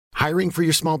Hiring for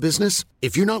your small business?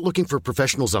 If you're not looking for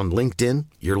professionals on LinkedIn,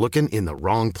 you're looking in the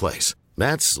wrong place.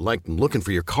 That's like looking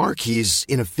for your car keys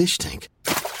in a fish tank.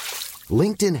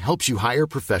 LinkedIn helps you hire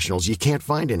professionals you can't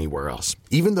find anywhere else,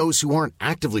 even those who aren't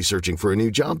actively searching for a new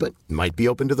job but might be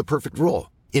open to the perfect role.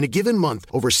 In a given month,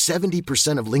 over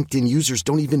 70% of LinkedIn users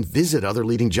don't even visit other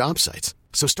leading job sites.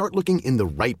 So start looking in the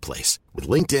right place. With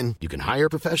LinkedIn, you can hire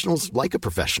professionals like a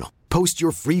professional. Post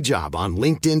your free job on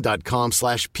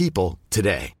linkedin.com/people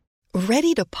today.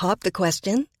 Ready to pop the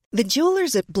question? The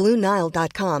jewelers at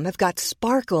BlueNile.com have got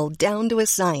sparkle down to a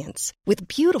science with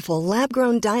beautiful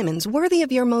lab-grown diamonds worthy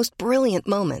of your most brilliant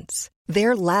moments.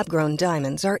 Their lab-grown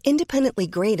diamonds are independently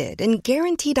graded and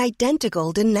guaranteed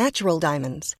identical to natural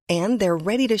diamonds, and they're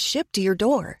ready to ship to your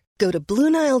door. Go to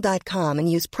BlueNile.com and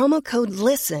use promo code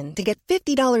LISTEN to get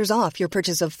 $50 off your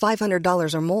purchase of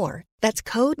 $500 or more. That's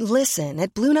code LISTEN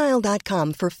at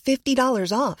BlueNile.com for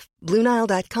 $50 off.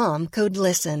 BlueNile.com, code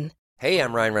LISTEN. Hey,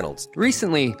 I'm Ryan Reynolds.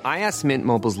 Recently, I asked Mint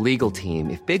Mobile's legal team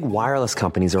if big wireless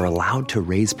companies are allowed to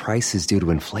raise prices due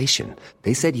to inflation.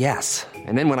 They said yes.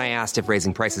 And then when I asked if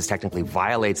raising prices technically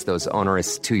violates those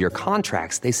onerous two-year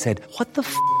contracts, they said, "What the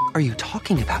f*** are you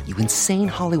talking about, you insane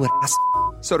Hollywood ass?"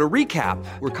 So to recap,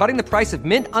 we're cutting the price of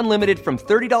Mint Unlimited from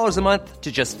 $30 a month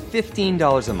to just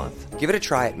 $15 a month. Give it a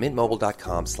try at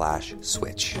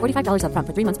mintmobile.com/switch. $45 up front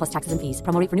for 3 months plus taxes and fees.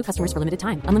 Promo rate for new customers for limited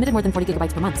time. Unlimited more than 40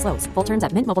 gigabytes per month. Slows full terms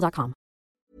at mintmobile.com.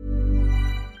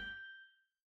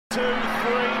 2,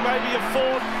 3, maybe a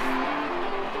fourth.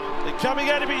 They're coming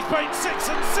at him. He's been 6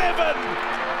 and 7.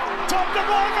 Tom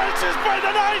DeMarcus has been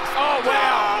an 8. Oh,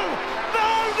 wow.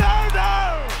 No.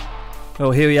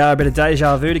 Well, here we are, a bit of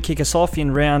deja vu to kick us off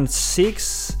in round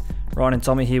 6. Ryan and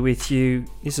Tommy here with you.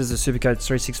 This is the Supercoach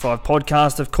 365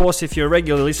 podcast. Of course, if you're a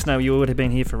regular listener, you would have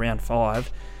been here for round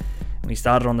 5. We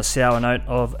started on the sour note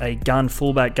of a gun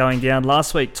fullback going down.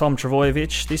 Last week, Tom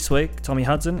Trbojevic. This week, Tommy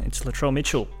Hudson. It's Latrell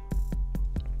Mitchell.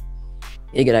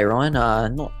 Yeah, g'day Ryan.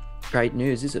 Not great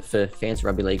news, is it, for fans of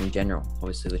rugby league in general?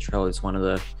 Obviously, Latrell is one of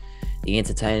the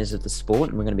entertainers of the sport,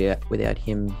 and we're going to be without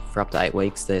him for up to 8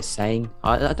 weeks, they're saying.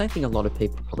 I don't think a lot of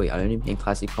people probably own him in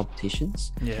classic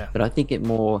competitions. Yeah. But I think it's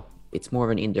more of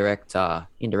an indirect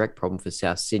problem for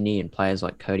South Sydney and players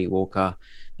like Cody Walker,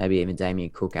 maybe even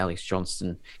Damien Cook, Alex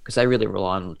Johnston, because they really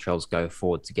rely on Latrell's go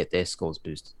forward to get their scores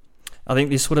boosted. I think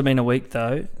this would have been a week,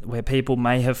 though, where people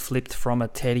may have flipped from a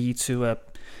Teddy to a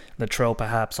Latrell,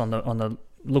 perhaps, on the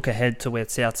look ahead to where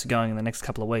Souths are going in the next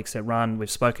couple of weeks. Their run, we've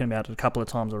spoken about it a couple of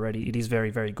times already. It is very,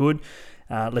 very good.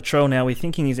 Latrell now, we're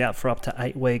thinking he's out for up to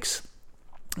 8 weeks.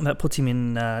 That puts him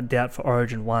in doubt for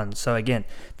Origin 1. So again,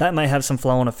 that may have some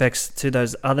flow-on effects to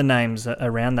those other names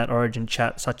around that Origin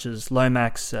chat, such as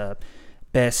Lomax,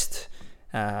 Best,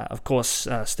 of course,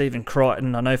 Stephen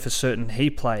Crichton. I know for certain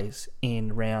he plays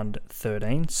in round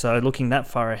 13. So looking that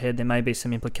far ahead, there may be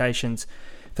some implications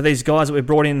for these guys that we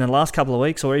brought in the last couple of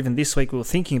weeks, or even this week we were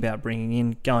thinking about bringing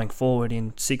in going forward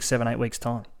in 6, 7, 8 weeks'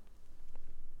 time.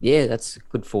 Yeah, that's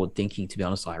good forward thinking, to be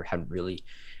honest. I haven't really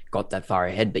got that far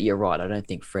ahead, but you're right. I don't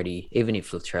think Freddie, even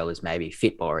if Latrell is maybe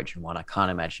fit by Origin 1, I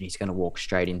can't imagine he's going to walk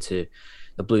straight into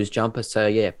the Blues jumper. So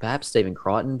yeah, perhaps Stephen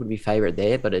Crichton would be favourite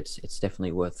there, but it's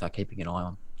definitely worth keeping an eye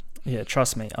on. Yeah,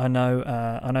 trust me. I know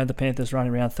the Panthers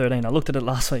running around 13. I looked at it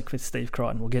last week with Steve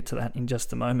Crichton. We'll get to that in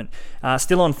just a moment.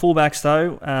 Still on fullbacks,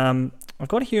 though. I've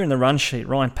got here in the run sheet,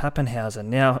 Ryan Papenhuyzen.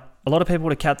 Now, a lot of people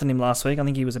would have captained him last week. I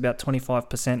think he was about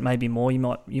 25%, maybe more. You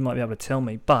might be able to tell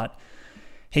me. But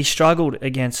he struggled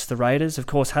against the Raiders. Of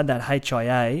course, had that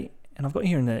HIA. And I've got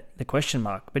here in the question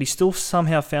mark. But he still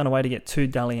somehow found a way to get 2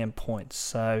 Dally M points.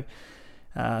 So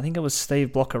I think it was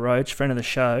Steve Blocker Roach, friend of the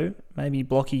show. Maybe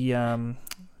Blocky...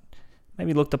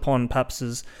 maybe looked upon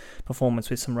Paps's performance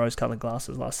with some rose-coloured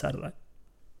glasses last Saturday.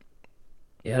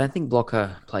 Yeah, I don't think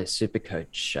Blocker plays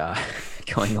Supercoach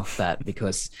going off that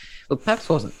because, look, Paps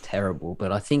wasn't terrible,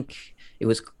 but I think it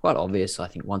was quite obvious. I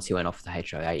think once he went off the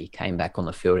HIA, he came back on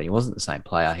the field and he wasn't the same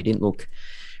player. He didn't look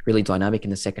really dynamic in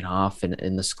the second half,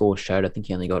 and the score showed I think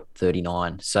he only got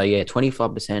 39. So, yeah,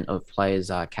 25% of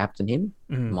players captain him,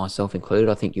 myself included.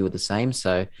 I think you were the same,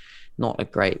 so... not a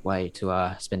great way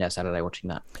to spend our Saturday watching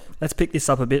that. Let's pick this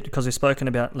up a bit because we've spoken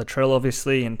about Latrell,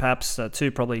 obviously, and Paps,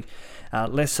 two probably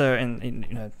lesser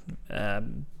and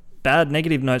bad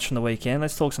negative notes from the weekend.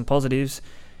 Let's talk some positives.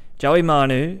 Joey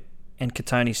Manu and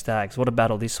Katoni Staggs. What a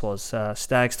battle this was.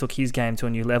 Staggs took his game to a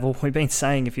new level. We've been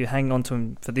saying if you hang on to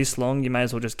him for this long, you may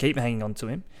as well just keep hanging on to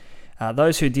him.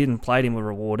 Those who did and played him were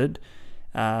rewarded.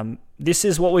 This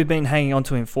is what we've been hanging on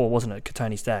to him for, wasn't it,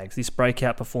 Katoni Staggs? This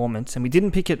breakout performance. And we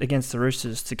didn't pick it against the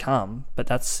Roosters to come, but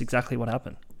that's exactly what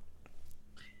happened.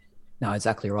 No,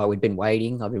 exactly right. We'd been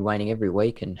waiting. I've been waiting every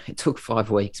week, and it took 5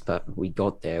 weeks, but we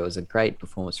got there. It was a great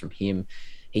performance from him.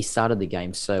 He started the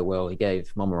game so well. He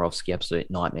gave Momirovski absolute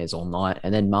nightmares all night.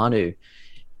 And then Manu,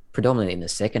 predominantly in the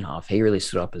second half, he really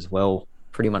stood up as well.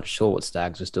 Pretty much saw what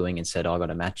Stags was doing and said, I got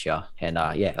to match you. And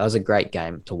yeah, that was a great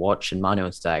game to watch. And Manu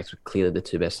and Stags were clearly the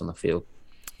two best on the field.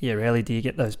 Yeah, rarely do you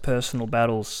get those personal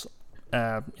battles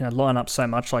line up so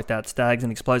much like that. Stags,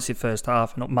 an explosive first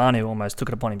half, and Manu almost took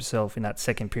it upon himself in that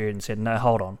second period and said, no,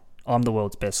 hold on, I'm the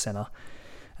world's best centre.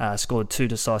 Scored 2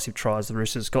 decisive tries. The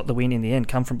Roosters got the win in the end,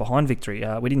 come from behind victory.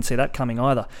 We didn't see that coming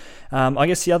either. I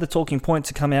guess the other talking point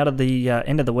to come out of the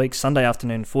end of the week, Sunday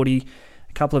afternoon footy,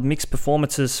 a couple of mixed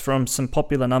performances from some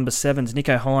popular number 7s.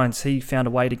 Nicho Hynes, he found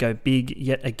a way to go big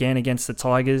yet again against the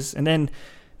Tigers. And then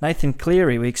Nathan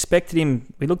Cleary, we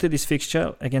looked at this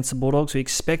fixture against the Bulldogs, we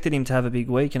expected him to have a big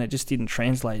week and it just didn't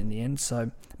translate in the end.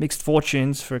 So mixed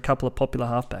fortunes for a couple of popular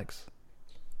halfbacks.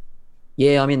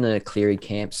 Yeah, I'm in the Cleary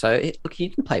camp. So, look, he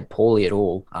didn't play poorly at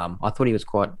all. I thought he was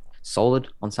quite solid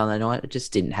on Sunday night. It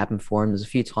just didn't happen for him. There's a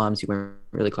few times he went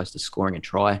really close to scoring a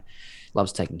try.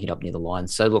 Loves taking hit up near the line.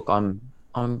 So, look,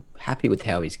 I'm happy with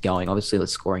how he's going. Obviously, the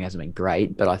scoring hasn't been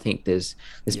great, but I think there's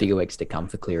bigger weeks to come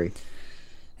for Cleary.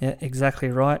 Yeah, exactly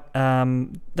right.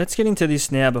 Let's get into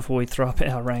this now before we throw up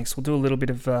our ranks. We'll do a little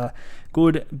bit of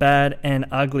good, bad, and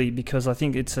ugly because I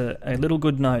think it's a little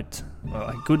good note, or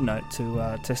a good note to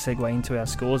segue into our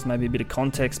scores, maybe a bit of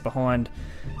context behind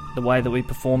the way that we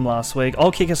performed last week.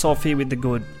 I'll kick us off here with the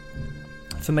good.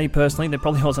 For me personally, there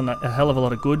probably wasn't a hell of a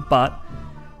lot of good, but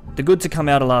the good to come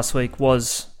out of last week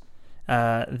was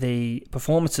the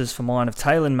performances for mine of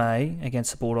Taylor May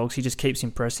against the Bulldogs. He just keeps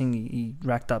impressing. He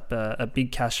racked up a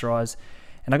big cash rise.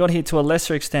 And I got here to a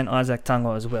lesser extent Isaac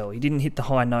Tungo as well. He didn't hit the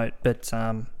high note, but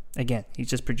again, he's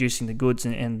just producing the goods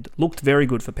and looked very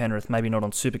good for Penrith. Maybe not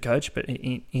on Supercoach, but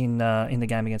in the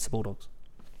game against the Bulldogs.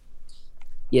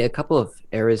 Yeah, a couple of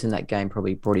errors in that game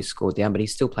probably brought his score down, but he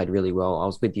still played really well. I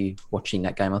was with you watching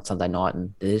that game on Sunday night,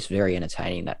 and it is very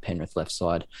entertaining, that Penrith left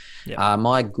side. Yep.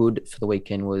 My good for the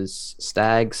weekend was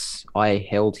Stags. I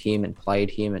held him and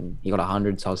played him, and he got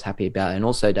 100, so I was happy about it. And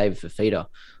also David Fifita. A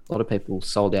lot of people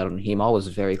sold out on him. I was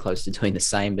very close to doing the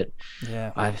same, but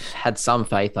yeah, I've had some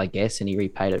faith, I guess, and he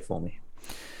repaid it for me.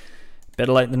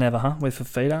 Better late than never, huh, with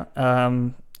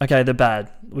Fifita? Okay, the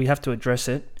bad. We have to address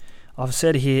it. I've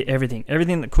said here everything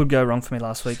that could go wrong for me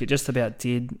last week. It just about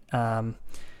did. And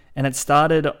it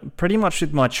started pretty much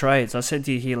with my trades. I said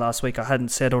to you here last week I hadn't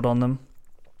settled on them.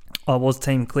 I was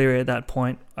Team Cleary at that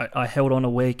point. I held on a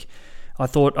week. I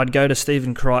thought I'd go to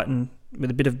Stephen Crichton with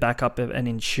a bit of backup and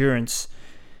insurance.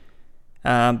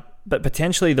 But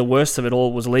potentially the worst of it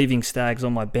all was leaving Stags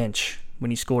on my bench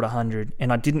when he scored 100.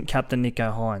 And I didn't captain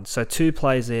Nicho Hynes. So 2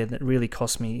 plays there that really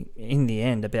cost me, in the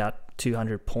end, about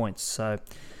 200 points. So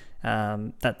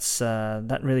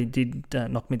that really did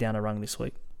knock me down a rung this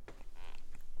week.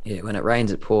 Yeah, when it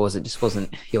rains, it pours. It just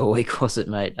wasn't your week, was it,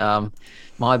 mate?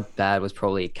 My bad was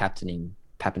probably captaining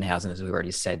Pappenhausen, as we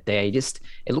already said there. It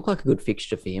looked like a good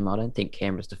fixture for him. I don't think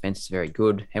Canberra's defence is very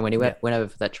good. And when he went over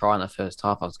for that try in the first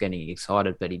half, I was getting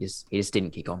excited, but he just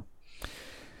didn't kick on.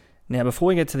 Now, before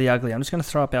we get to the ugly, I'm just going to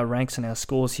throw up our ranks and our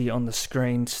scores here on the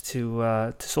screens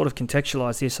to sort of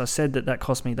contextualise this. I said that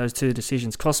cost me, those 2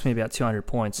 decisions cost me about 200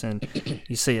 points, and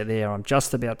you see it there. I'm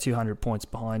just about 200 points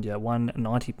behind you,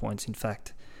 190 points, in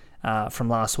fact, from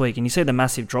last week. And you see the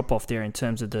massive drop-off there in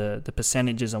terms of the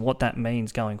percentages and what that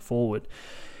means going forward.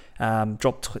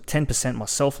 Dropped 10%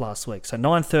 myself last week. So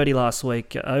 930 last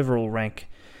week, overall rank,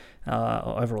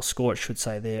 overall score, I should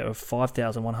say there, of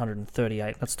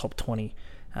 5,138. That's top 20%.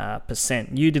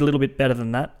 You did a little bit better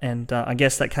than that, and I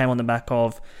guess that came on the back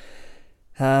of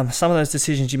some of those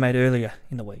decisions you made earlier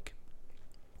in the week.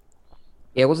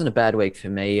 Yeah, it wasn't a bad week for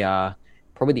me.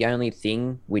 Probably the only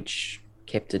thing which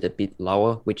kept it a bit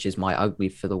lower, which is my ugly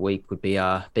for the week, would be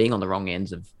being on the wrong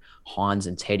ends of Hynes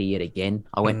and Teddy yet again.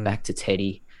 I went back to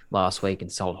Teddy last week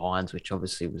and sold Hynes, which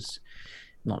obviously was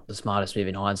not the smartest move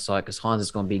in hindsight because Hynes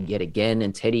has gone big yet again,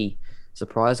 and Teddy,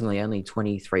 surprisingly, only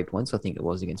 23 points, I think it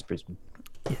was, against Brisbane.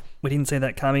 Yeah, we didn't see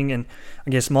that coming, and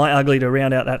I guess my ugly to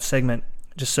round out that segment,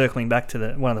 just circling back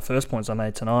to one of the first points I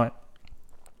made tonight,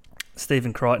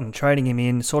 Stephen Crichton, trading him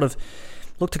in, sort of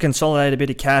looked to consolidate a bit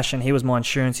of cash, and he was my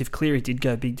insurance. If Cleary did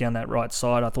go big down that right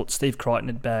side, I thought Steve Crichton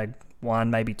had bagged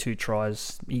 1, maybe 2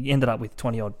 tries. He ended up with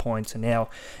 20-odd points, and now,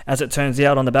 as it turns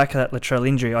out, on the back of that Latrell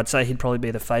injury, I'd say he'd probably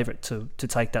be the favourite to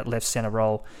take that left centre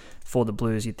role for the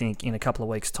Blues, you'd think, in a couple of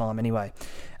weeks' time anyway.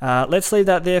 Let's leave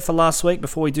that there for last week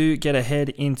before we do get ahead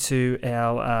into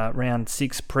our Round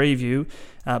 6 preview.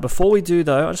 Before we do,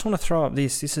 though, I just want to throw up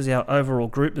this. This is our overall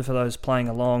group for those playing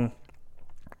along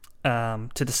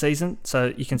to the season,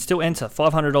 so you can still enter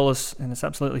 $500, and it's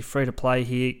absolutely free to play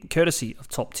here, courtesy of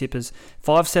Top Tippers.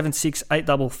 576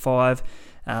 855,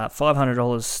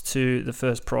 $500 to the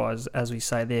first prize, as we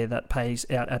say there, that pays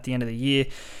out at the end of the year.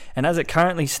 And as it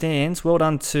currently stands, well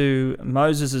done to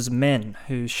Moses' Men,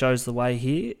 who shows the way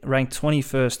here, ranked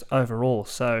 21st overall.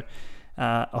 So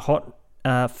a hot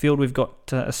field we've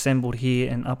got assembled here,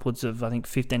 and upwards of, I think,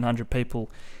 1,500 people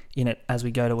in it as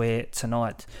we go to air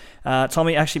tonight.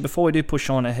 Tommy, actually, before we do push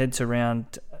on ahead to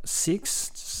round 6,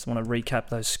 just want to recap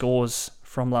those scores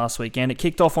from last weekend. It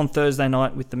kicked off on Thursday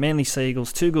night with the Manly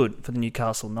Seagulls, too good for the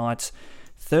Newcastle Knights,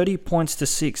 30 points to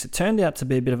 6. It turned out to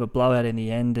be a bit of a blowout in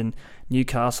the end, and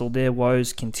Newcastle, their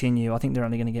woes continue. I think they're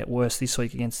only going to get worse this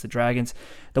week against the Dragons.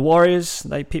 The Warriors,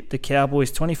 they pipped the Cowboys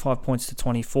 25 points to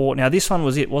 24. Now, this one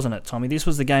was it, wasn't it, Tommy? This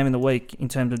was the game of the week in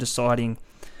terms of deciding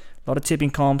a lot of tipping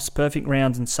comps, perfect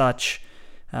rounds and such.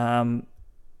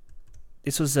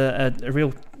 This was a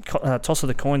real toss of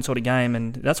the coin sort of game,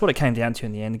 and that's what it came down to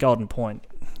in the end, the golden point.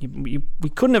 We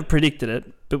couldn't have predicted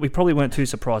it, but we probably weren't too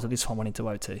surprised that this one went into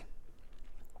OT.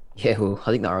 Yeah, well,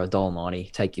 I think they were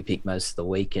 $1.90, take your pick most of the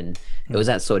week, and it was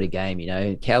that sort of game, you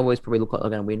know. Cowboys probably looked like they're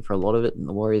going to win for a lot of it, and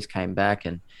the Warriors came back,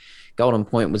 and golden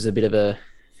point was a bit of a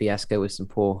fiasco with some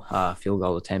poor field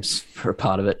goal attempts for a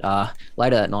part of it.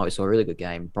 Later that night, we saw a really good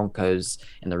game. Broncos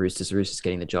and the Roosters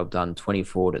getting the job done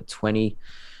 24-20.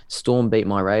 Storm beat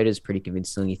my Raiders pretty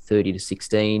convincingly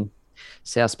 30-16.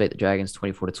 South beat the Dragons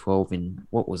 24-12 in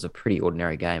what was a pretty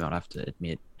ordinary game, I'd have to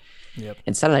admit. Yep.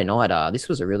 And Saturday night, this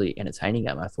was a really entertaining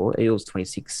game, I thought. Eels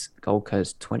 26, Gold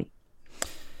Coast 20.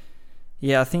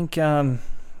 Yeah, I think the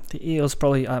Eels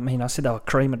probably, I said they were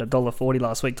cream at $1.40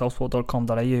 last week,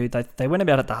 topsport.com.au. They went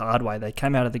about it the hard way. They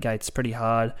came out of the gates pretty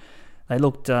hard. They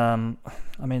looked,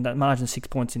 that margin 6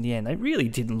 points in the end, they really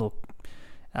didn't look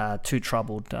too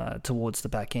troubled towards the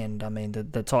back end. I mean,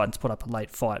 the Titans put up a late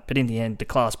fight, but in the end, the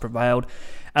class prevailed,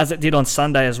 as it did on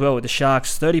Sunday as well with the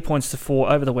Sharks, 30 points to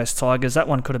 4 over the West Tigers. That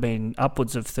one could have been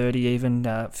upwards of 30 even.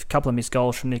 A couple of missed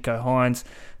goals from Nico Hines.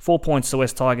 4 points to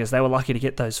West Tigers. They were lucky to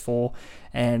get those 4.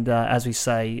 And as we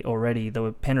say already,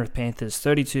 the Penrith Panthers,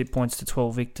 32 points to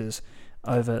 12 victors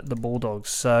over the Bulldogs.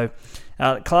 So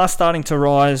class starting to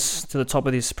rise to the top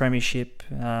of this premiership.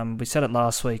 We said it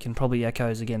last week and probably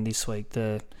echoes again this week.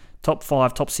 The top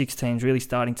 5, top 6 teams really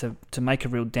starting to make a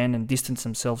real dent and distance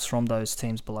themselves from those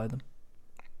teams below them.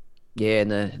 Yeah,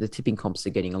 and the tipping comps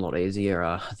are getting a lot easier.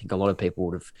 I think a lot of people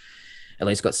would have at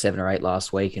least got 7 or 8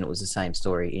 last week, and it was the same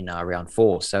story in round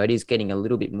 4. So it is getting a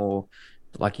little bit more,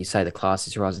 like you say, the class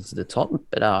is rising to the top,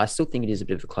 but I still think it is a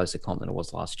bit of a closer comp than it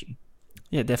was last year.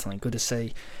 Yeah, definitely. Good to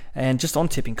see. And just on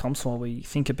tipping comps while we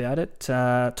think about it,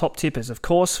 top tippers, of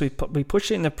course, we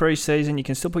pushed it in the pre-season. You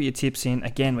can still put your tips in.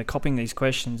 Again, we're copying these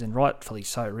questions, and rightfully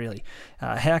so, really.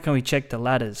 How can we check the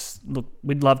ladders? Look,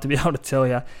 we'd love to be able to tell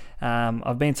you.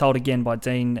 I've been told again by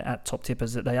Dean at Top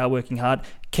Tippers that they are working hard.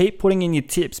 Keep putting in your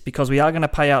tips, because we are going to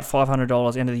pay out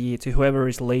 $500 end of the year to whoever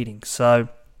is leading. So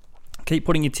keep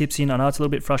putting your tips in. I know it's a little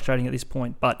bit frustrating at this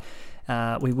point, but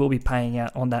we will be paying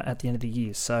out on that at the end of the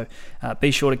year. So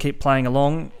be sure to keep playing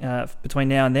along between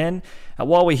now and then.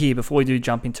 While we're here, before we do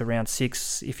jump into round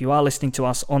 6, if you are listening to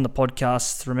us on the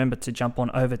podcast, remember to jump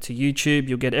on over to YouTube.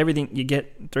 You'll get everything you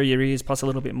get through your ears, plus a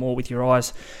little bit more with your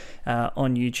eyes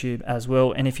on YouTube as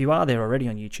well. And if you are there already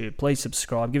on YouTube, please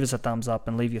subscribe, give us a thumbs up,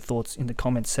 and leave your thoughts in the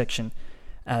comments section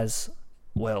as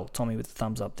well. Tommy with the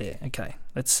thumbs up there. Okay,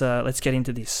 let's get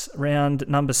into this. Round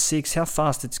number 6, how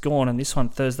fast it's gone, and this one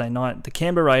Thursday night. The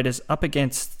Canberra Raiders up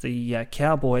against the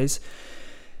Cowboys.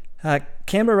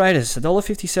 Canberra Raiders,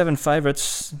 $1.57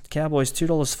 favourites. Cowboys,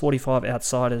 $2.45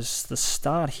 outsiders. The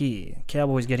start here,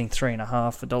 Cowboys getting 3.5,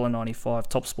 $1.95,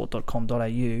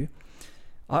 topsport.com.au.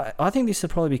 I think this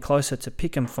would probably be closer to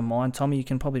Pick'em for mine. Tommy, you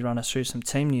can probably run us through some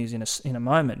team news in a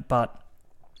moment, but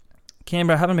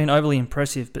Canberra haven't been overly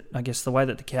impressive, but I guess the way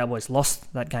that the Cowboys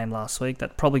lost that game last week,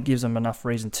 that probably gives them enough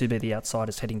reason to be the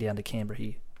outsiders heading down to Canberra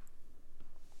here.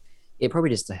 Yeah, probably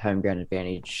just the home ground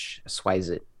advantage sways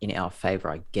it in our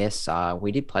favour, I guess.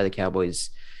 We did play the Cowboys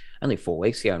only 4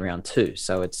 weeks ago in round 2,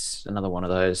 so it's another one of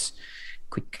those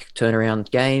quick turnaround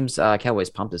games. Cowboys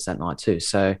pumped us that night too.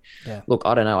 So, yeah. Look,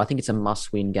 I don't know. I think it's a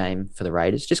must-win game for the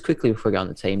Raiders. Just quickly before we go on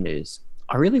the team news,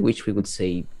 I really wish we would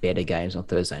see better games on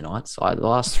Thursday nights. The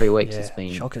last 3 weeks, it's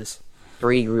been shockers.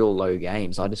 3 real low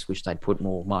games. I just wish they'd put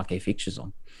more marquee fixtures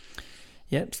on.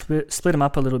 Yeah, split them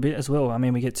up a little bit as well. I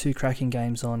mean, we get 2 cracking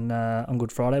games on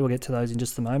Good Friday. We'll get to those in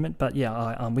just a moment. But yeah,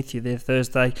 I'm with you there.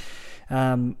 Thursday,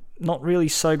 not really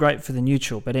so great for the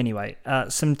neutral. But anyway,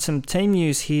 some team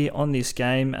news here on this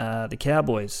game. The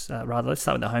Cowboys, let's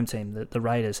start with the home team, the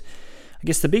Raiders. I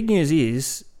guess the big news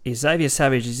is is Xavier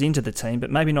Savage is into the team, but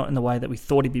maybe not in the way that we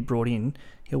thought he'd be brought in.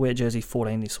 He'll wear jersey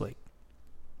 14 this week.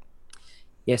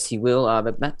 Yes, he will.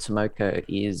 But Matt Tomoko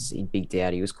is in big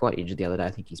doubt. He was quite injured the other day.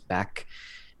 I think he's back.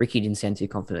 Ricky didn't sound too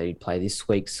confident he'd play this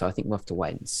week, so I think we'll have to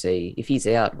wait and see. If he's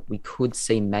out, we could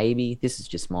see maybe, this is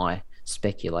just my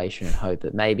speculation and hope,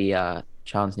 but maybe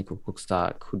Charles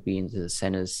Nicoll-Klokstad could be into the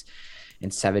centres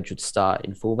and Savage would start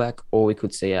in fullback, or we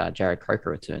could see Jared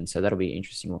Croker return. So that'll be an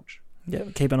interesting watch. Yeah,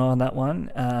 keep an eye on that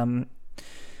one.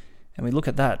 And we look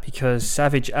at that because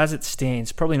Savage, as it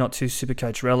stands, probably not too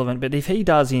Supercoach relevant, but if he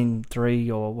does in 3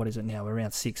 or what is it now,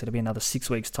 around 6, it'll be another 6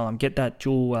 weeks' time, get that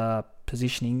dual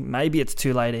positioning, maybe it's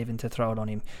too late even to throw it on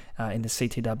him in the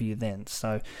CTW then.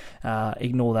 So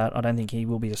ignore that. I don't think he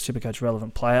will be a Supercoach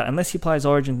relevant player unless he plays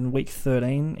Origin in week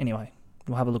 13. Anyway,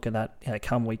 we'll have a look at that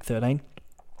come week 13.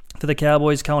 For the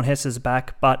Cowboys, Cohen Hess is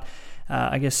back, but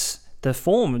I guess the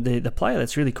form, the player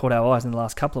that's really caught our eyes in the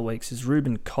last couple of weeks is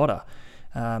Ruben Cotter.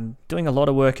 Doing a lot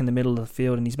of work in the middle of the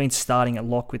field, and he's been starting at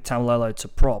lock with Tamalolo to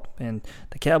prop, and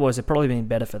the Cowboys have probably been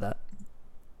better for that.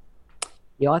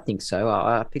 Yeah, I think so.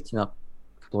 I picked him up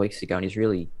a couple of weeks ago, and he's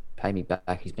really paid me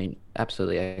back. He's been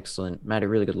absolutely excellent. Made a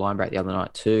really good line break the other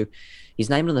night too. He's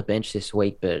named on the bench this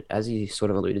week, but as you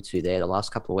sort of alluded to there, the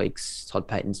last couple of weeks, Todd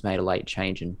Payton's made a late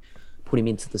change and put him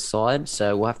into the side,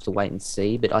 so we'll have to wait and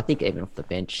see. But I think even off the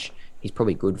bench, he's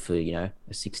probably good for, a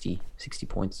 60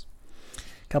 points.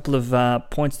 Couple of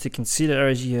points to consider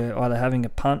as you're either having a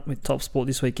punt with Top Sport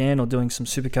this weekend or doing some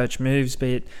Supercoach moves,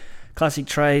 be it classic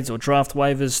trades or draft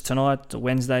waivers tonight or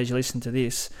Wednesday as you listen to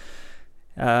this.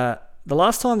 The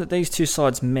last time that these two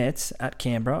sides met at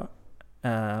Canberra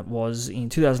was in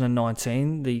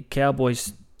 2019. The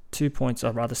Cowboys 2 points,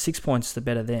 or rather 6 points the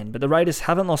better then. But the Raiders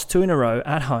haven't lost 2 in a row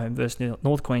at home versus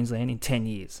North Queensland in 10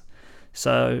 years.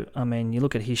 So, I mean, you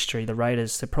look at history, the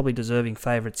Raiders, they're probably deserving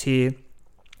favourites here.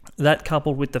 That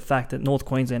coupled with the fact that North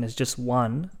Queensland has just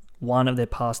won one of their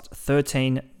past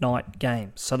 13 night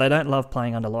games. So they don't love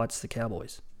playing under lights, the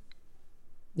Cowboys.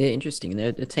 Yeah, interesting.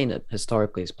 They're a team that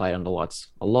historically has played under lights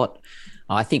a lot.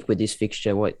 I think with this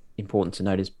fixture, what's important to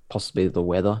note is possibly the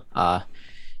weather.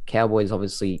 Cowboys,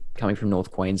 obviously, coming from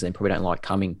North Queensland, probably don't like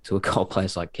coming to a cold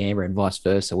place like Canberra and vice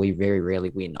versa. We very rarely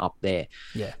win up there.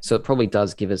 Yeah. So it probably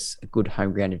does give us a good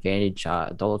home ground advantage.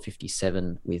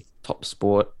 $1.57 with Top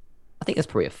Sport. I think that's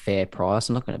probably a fair price.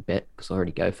 I'm not going to bet because I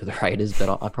already go for the Raiders,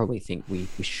 but I probably think we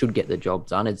should get the job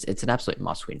done. It's an absolute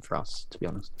must-win for us, to be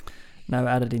honest. No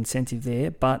added incentive there.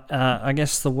 But I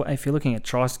guess if you're looking at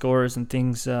try scorers and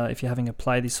things, if you're having a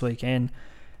play this weekend,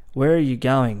 where are you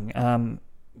going?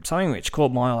 Something which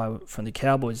caught my eye from the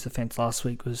Cowboys' defence last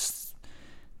week was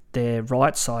their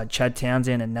right side, Chad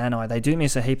Townsend and Nanai. They do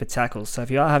miss a heap of tackles. So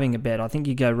if you are having a bet, I think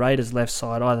you go Raiders left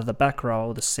side, either the back row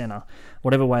or the centre,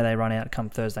 whatever way they run out come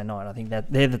Thursday night. I think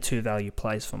that they're the two value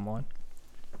plays for mine.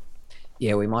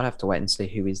 Yeah, we might have to wait and see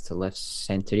who is the left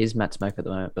centre. It is Matt Smoke at the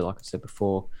moment, but like I said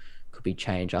before, could be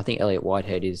changed. I think Elliot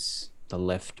Whitehead is the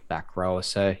left back rower.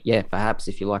 So yeah, perhaps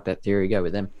if you like that theory, go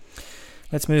with them.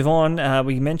 Let's move on.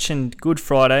 We mentioned Good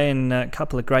Friday and a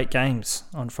couple of great games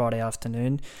on Friday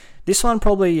afternoon. This one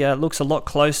probably looks a lot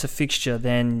closer fixture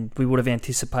than we would have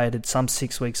anticipated some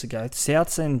 6 weeks ago.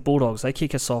 Souths and Bulldogs, they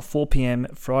kick us off 4 p.m.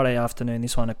 Friday afternoon.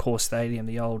 This one at Core Stadium,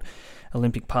 the old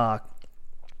Olympic Park.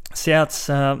 Souths,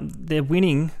 they're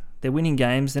winning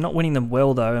games. They're not winning them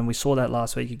well, though, and we saw that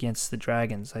last week against the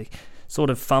Dragons. They sort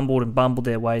of fumbled and bumbled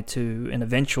their way to an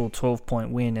eventual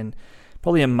 12-point win, and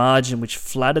probably a margin which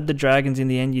flattered the Dragons in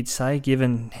the end, you'd say,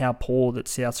 given how poor that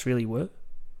Souths really were.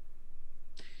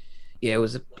 Yeah, it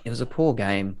was a poor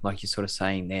game, like you're sort of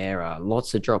saying there.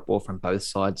 Lots of drop ball from both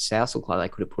sides. South looked like they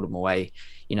could have put them away,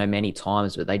 many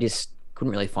times, but they just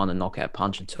couldn't really find the knockout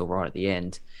punch until right at the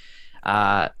end.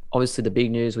 Obviously, the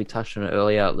big news, we touched on it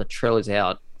earlier, Latrell is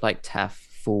out, Blake Taff,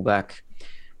 fullback.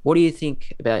 What do you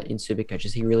think about in Supercoach?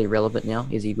 Is he really relevant now?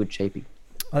 Is he a good cheapie?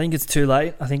 I think it's too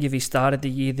late. I think if he started the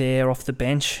year there off the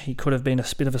bench, he could have been a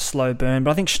bit of a slow burn.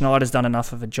 But I think Schneider's done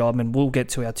enough of a job, and we'll get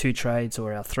to our 2 trades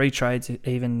or our 3 trades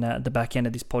even at the back end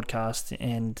of this podcast,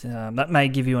 and that may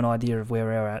give you an idea of where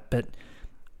we're at. But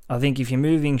I think if you're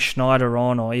moving Schneider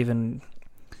on, or even,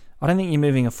 I don't think you're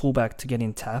moving a fullback to get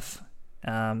in Taff.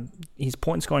 His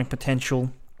point scoring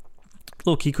potential,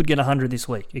 look, he could get 100 this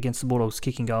week against the Bulldogs,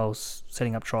 kicking goals,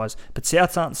 setting up tries. But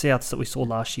Souths aren't Souths that we saw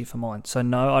last year for mine. So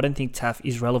no, I don't think Taff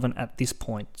is relevant at this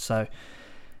point. So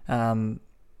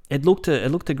it looked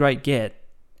a great get,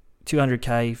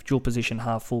 200k dual position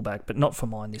half fullback, but not for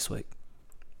mine this week.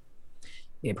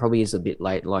 Yeah, probably is a bit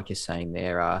late, like you're saying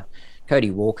there. Cody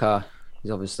Walker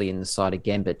is obviously in the side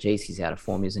again, but geez, he's out of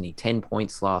form, isn't he? 10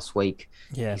 points last week.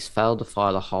 Yeah, he's failed to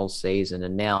fire the whole season,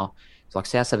 and now It's like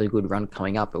Souths have a good run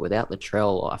coming up, but without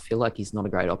Latrell, I feel like he's not a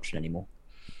great option anymore.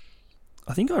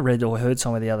 I think I read or heard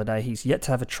somewhere the other day he's yet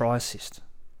to have a try assist.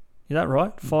 Is that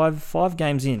right? Five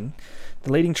games in,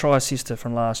 the leading try assister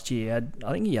from last year,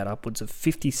 I think he had upwards of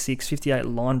 56, 58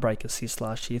 line break assists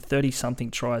last year,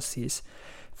 30-something try assists.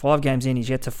 5 games in, he's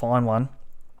yet to find one.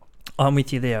 I'm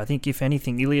with you there. I think, if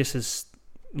anything, Ilias is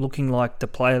looking like the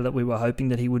player that we were hoping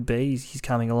that he would be. He's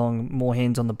coming along, more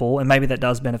hands on the ball, and maybe that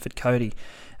does benefit Cody.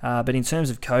 But in terms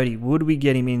of Cody, would we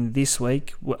get him in this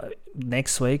week,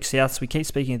 next week? Souths, we keep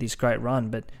speaking of this great run,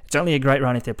 but it's only a great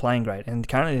run if they're playing great, and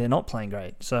currently they're not playing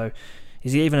great. So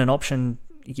is he even an option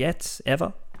yet,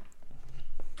 ever?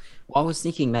 Well, I was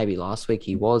thinking maybe last week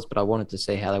he was, but I wanted to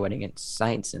see how they went against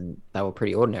Saints, and they were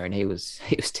pretty ordinary, and he was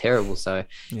terrible. So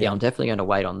yeah, I'm definitely going to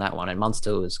wait on that one. And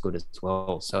Munster was good as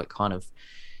well, so it kind of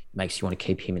makes you want to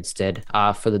keep him instead.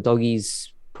 For the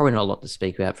doggies, probably not a lot to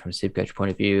speak about from a Supercoach point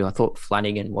of view. I thought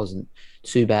Flanagan wasn't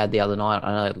too bad the other night.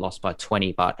 I know it lost by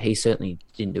 20, but he certainly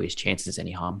didn't do his chances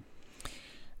any harm.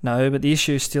 No, but the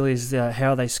issue still is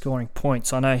how are they scoring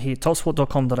points. I know here,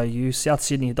 topsport.com.au, South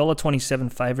Sydney,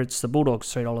 $1.27 favourites, the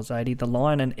Bulldogs $3.80, the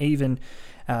Lion and even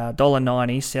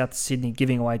 $1.90, South Sydney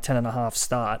giving away 10.5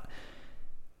 start.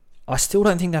 I still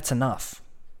don't think that's enough.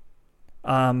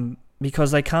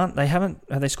 Because they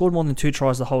scored more than 2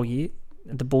 tries the whole year,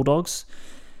 the Bulldogs.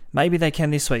 Maybe they can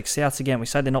this week. Souths, again, we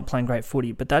say they're not playing great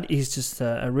footy, but that is just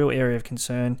a real area of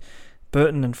concern.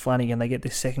 Burton and Flanagan, they get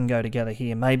this second go together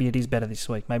here. Maybe it is better this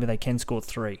week. Maybe they can score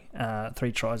 3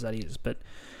 tries, that is. But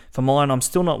for mine, I'm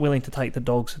still not willing to take the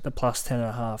Dogs at the plus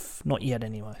 10.5. Not yet,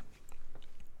 anyway.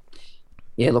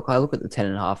 Yeah, look, I look at the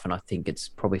 10.5 and I think it's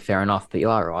probably fair enough, but you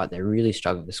are right. They're really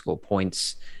struggling to score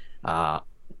points.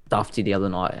 Dufty the other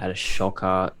night had a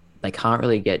shocker. They can't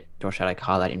really get Josh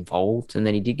Adokar that involved, and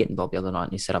then he did get involved the other night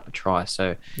and he set up a try.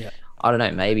 So I don't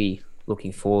know, maybe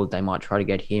looking forward they might try to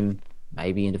get him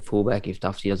maybe into fullback if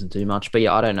Dufty doesn't do much. But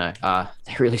yeah, I don't know.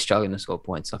 They're really struggling to score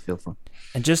points, I feel from.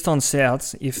 And just on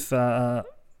Souths, if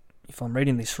I'm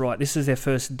reading this right, this is their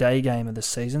first day game of the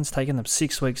season. It's taken them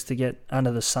 6 weeks to get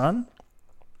under the sun.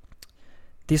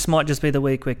 This might just be the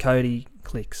week where Cody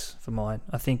clicks for mine.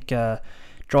 I think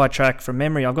dry track from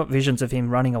memory, I've got visions of him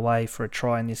running away for a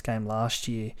try in this game last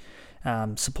year,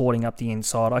 supporting up the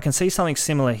inside. I can see something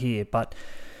similar here, but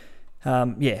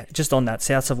just on that,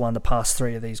 Souths have won the past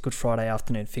 3 of these Good Friday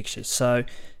afternoon fixtures. So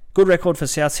good record for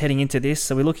Souths heading into this.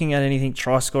 So we're looking at anything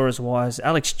try scorers wise.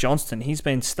 Alex Johnston, he's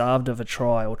been starved of a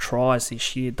try or tries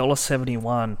this year,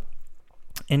 $1.71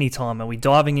 anytime. Are we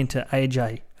diving into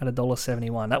AJ at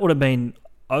 $1.71? That would have been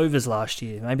overs last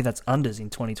year. Maybe that's unders in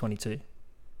 2022.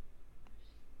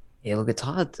 Yeah, look, it's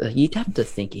hard. You'd have to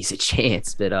think he's a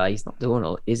chance, but he's not doing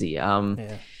it, is he?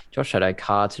 Josh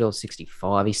Adokar,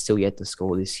 $2.65. He's still yet to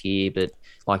score this year, but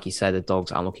like you say, the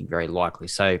Dogs aren't looking very likely.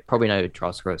 So probably no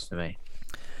try scorers for me.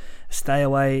 Stay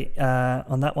away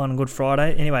on that one on Good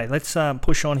Friday. Anyway, let's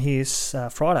push on here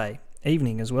Friday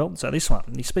evening as well. So this one,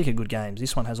 you speak of good games,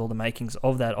 this one has all the makings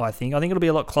of that, I think. I think it'll be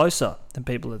a lot closer than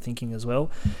people are thinking as well.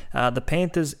 The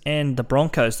Panthers and the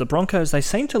Broncos. The Broncos, they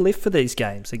seem to live for these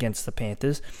games against the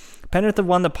Panthers. Penrith have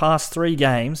won the past 3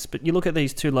 games, but you look at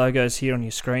these 2 logos here on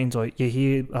your screens, or you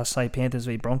hear us say Panthers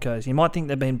v Broncos, you might think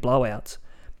they've been blowouts.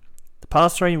 The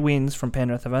past 3 wins from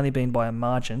Penrith have only been by a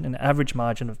margin, an average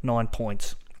margin of 9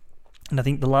 points. And I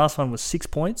think the last one was 6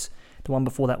 points. The one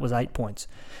before that was 8 points.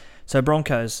 So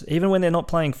Broncos, even when they're not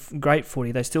playing great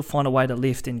footy, they still find a way to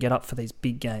lift and get up for these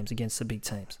big games against the big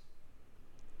teams.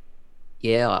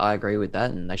 Yeah, I agree with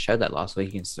that, and they showed that last week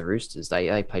against the Roosters.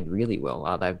 They played really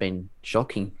well. They've been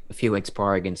shocking a few weeks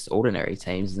prior against ordinary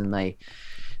teams, and they,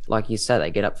 like you said,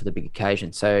 they get up for the big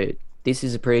occasion. So this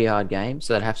is a pretty hard game,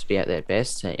 so they'd have to be at their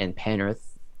best. And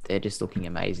Penrith, they're just looking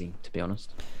amazing, to be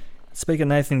honest. Speaking of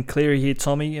Nathan Cleary here,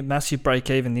 Tommy, a massive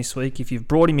break-even this week. If you've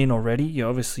brought him in already, you're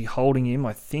obviously holding him,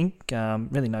 I think.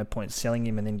 Really no point selling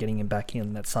him and then getting him back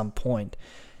in at some point.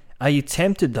 Are you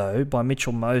tempted, though, by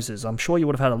Mitchell Moses? I'm sure you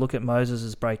would have had a look at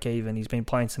Moses' break-even. He's been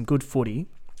playing some good footy.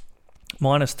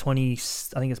 Minus 20,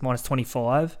 I think it's minus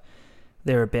 25,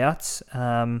 thereabouts.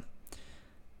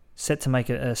 Set to make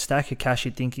a stack of cash,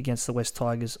 you'd think, against the West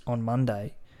Tigers on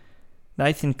Monday.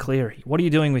 Nathan Cleary, what are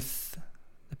you doing with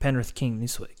the Penrith King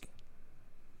this week?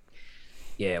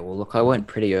 Yeah, well, look, I went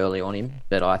pretty early on him,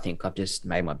 but I think I've just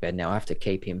made my bed now. I have to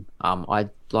keep him.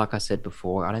 Like I said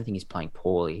before, I don't think he's playing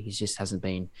poorly. He just hasn't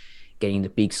been getting the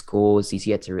big scores. He's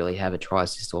yet to really have a try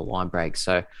assist or line break.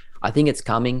 So I think it's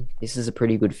coming. This is a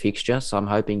pretty good fixture, so I'm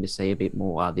hoping to see a bit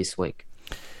more this week.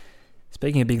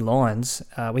 Speaking of big lines,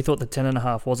 we thought the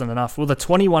 10.5 wasn't enough. Will the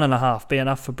 21.5 be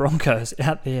enough for Broncos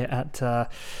out there at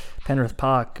Penrith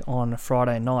Park on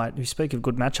Friday night. We speak of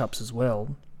good matchups as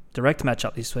well. Direct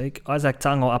matchup this week. Isaac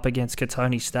Tungo up against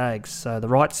Katoni Staggs. So the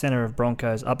right centre of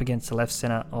Broncos up against the left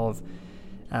centre of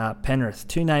Penrith.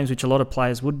 Two names which a lot of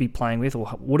players would be playing with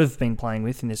or would have been playing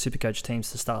with in their Supercoach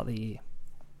teams to start the year.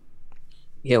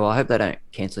 Yeah, well, I hope they don't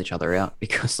cancel each other out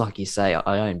because, like you say,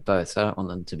 I own both, so I don't want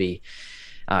them to be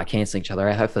cancelling each other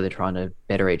out. Hopefully they're trying to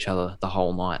better each other the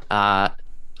whole night.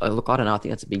 Look, I don't know. I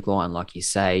think that's a big line, like you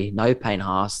say. No Payne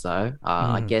Haas, though.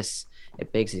 I guess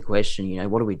it begs the question,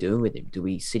 what are we doing with him? Do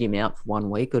we sit him out for 1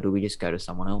 week or do we just go to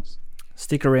someone else?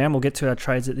 Stick around. We'll get to our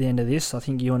trades at the end of this. I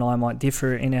think you and I might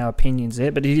differ in our opinions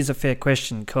there, but it is a fair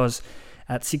question because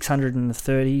at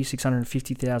 $630,000,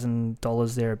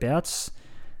 $650,000 thereabouts,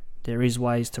 there is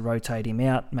ways to rotate him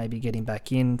out, maybe get him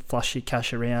back in, flush your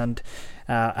cash around,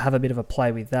 have a bit of a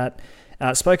play with that.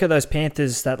 Spoke of those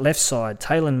Panthers, that left side,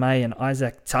 Taylor May and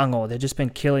Isaac Tungo. They've just been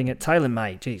killing it. Taylor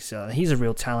May, geez, he's a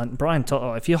real talent. Brian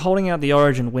To'o, if you're holding out the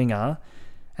Origin winger,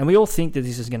 and we all think that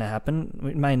this is going to happen,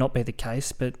 it may not be the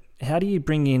case, but how do you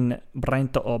bring in Brian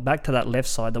To'o back to that left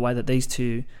side the way that these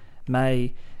two,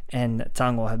 May and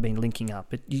Tungo, have been linking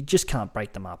up? You just can't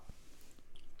break them up.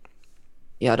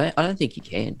 Yeah, I don't think you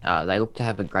can. They look to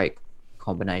have a great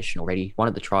combination already. One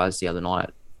of the tries the other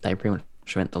night, they pretty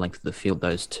much went the length of the field,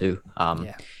 those two.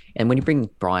 And when you bring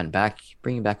Brian back,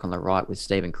 bring him back on the right with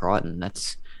Stephen Crichton,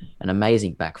 that's an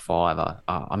amazing back five.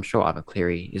 I'm sure Ivan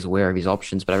Cleary is aware of his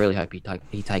options, but I really hope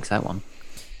he takes that one.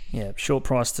 Yeah, short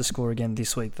price to score again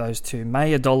this week, those two.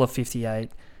 May $1.58,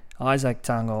 Isaac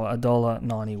Tungo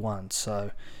 $1.91. So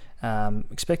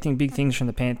expecting big things from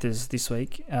the Panthers this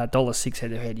week. $1.06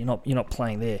 head-to-head. You're not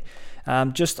playing there.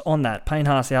 Just on that, Payne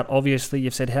Haas out. Obviously,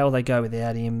 you've said how will they go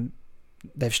without him.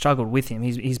 They've struggled with him.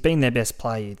 He's been their best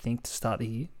player, you'd think, to start the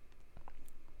year.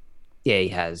 Yeah, he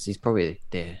has. He's probably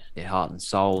their heart and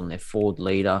soul and their forward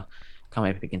leader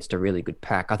coming up against a really good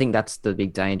pack. I think that's the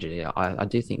big danger. I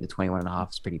do think the 21.5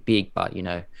 is pretty big, but,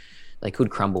 they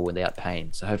could crumble without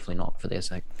Payne. So hopefully not for their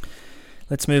sake.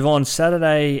 Let's move on.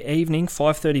 Saturday evening,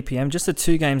 5:30 p.m. Just the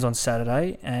two games on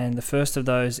Saturday. And the first of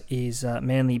those is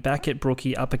Manly back at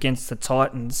Brookie up against the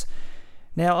Titans.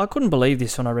 Now, I couldn't believe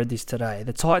this when I read this today.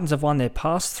 The Titans have won their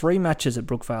past 3 matches at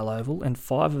Brookvale Oval and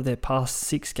 5 of their past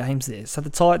 6 games there. So the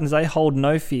Titans, they hold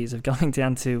no fears of going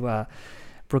down to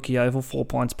Brookie Oval, 4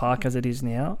 Points Park as it is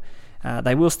now.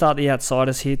 They will start the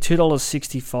outsiders here,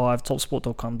 $2.65,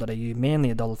 topsport.com.au,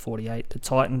 Manly $1.48. The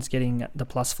Titans getting the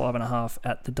plus 5.5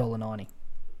 at the $1.90.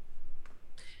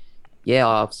 Yeah,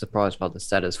 I was surprised by the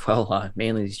stat as well.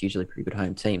 Manly is usually a pretty good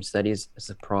home team, so that is a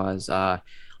surprise.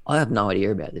 I have no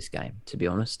idea about this game, to be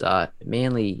honest.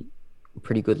 Manly were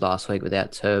pretty good last week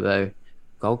without Turbo.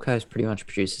 Gold Coast pretty much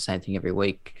produce the same thing every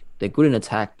week. They're good in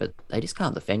attack, but they just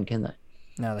can't defend, can they?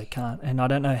 No, they can't. And I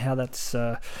don't know how that's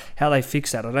how they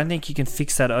fix that. I don't think you can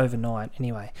fix that overnight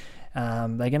anyway. They're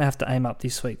going to have to aim up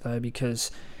this week, though,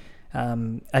 because,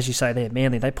 as you say there,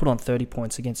 Manly, they put on 30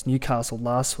 points against Newcastle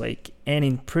last week and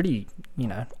in pretty,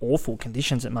 awful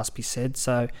conditions, it must be said.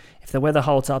 So if the weather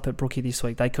holds up at Brookie this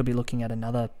week, they could be looking at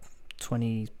another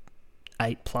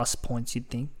 28-plus points, you'd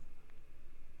think.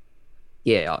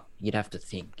 Yeah, you'd have to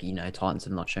think, Titans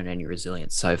have not shown any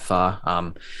resilience so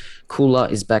far. Cooler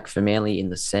is back for Manly in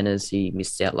the centres. He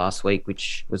missed out last week,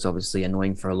 which was obviously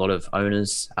annoying for a lot of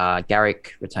owners.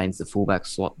 Garrick retains the fullback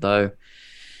slot, though.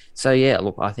 So, yeah,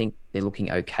 look, I think they're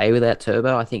looking okay without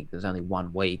Turbo. I think there's only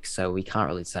 1 week, so we can't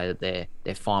really say that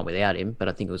they're fine without him, but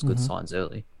I think it was good signs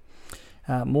early.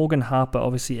 Morgan Harper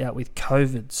obviously out with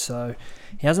COVID, so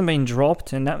he hasn't been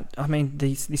dropped. And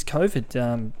this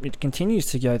COVID, it continues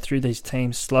to go through these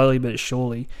teams slowly but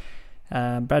surely.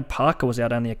 Brad Parker was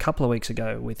out only a couple of weeks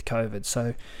ago with COVID,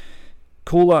 so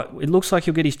Cooler, it looks like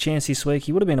he'll get his chance this week.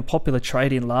 He would have been a popular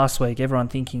trade-in last week. Everyone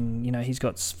thinking, he's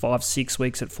got 5-6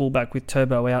 weeks at fullback with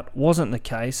Turbo out. Wasn't the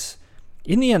case.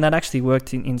 In the end, that actually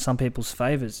worked in some people's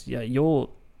favours. Yeah, your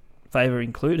favour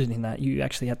included in that. You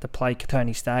actually had to play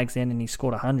Katoni Staggs then, and he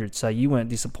scored 100. So you weren't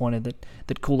disappointed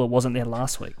that Cooler wasn't there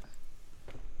last week.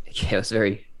 Yeah, it was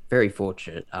very, very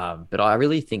fortunate. But I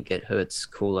really think it hurts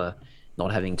Cooler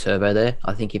not having Turbo there.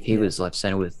 I think if he was left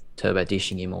centre with Turbo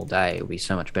dishing him all day, it would be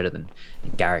so much better than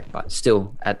Garrick. But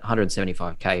still, at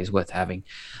 $175K is worth having.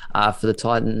 For the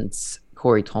Titans,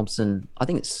 Corey Thompson, I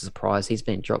think it's a surprise. He's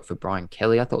been dropped for Brian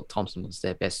Kelly. I thought Thompson was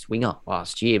their best winger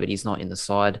last year, but he's not in the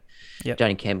side. Yep.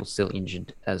 Johnny Campbell's still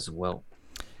injured as well.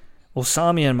 Well,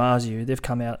 Sami and Marzu, they've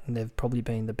come out and they've probably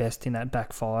been the best in that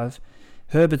back five.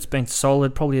 Herbert's been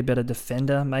solid, probably a better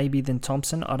defender maybe than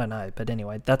Thompson. I don't know. But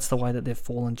anyway, that's the way that they've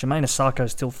fallen. Jermaine Osako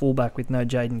still fullback with no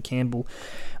Jaden Campbell.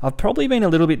 I've probably been a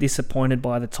little bit disappointed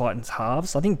by the Titans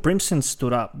halves. I think Brimson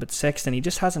stood up, but Sexton, he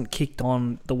just hasn't kicked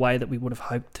on the way that we would have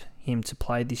hoped him to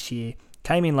play this year.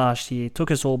 Came in last year,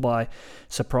 took us all by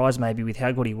surprise maybe with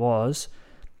how good he was.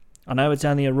 I know it's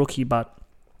only a rookie, but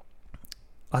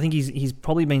I think he's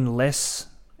probably been less...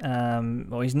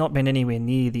 he's not been anywhere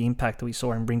near the impact that we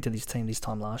saw him bring to this team this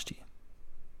time last year.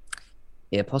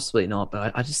 Yeah, possibly not,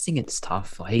 but I just think it's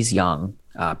tough. Like, he's young.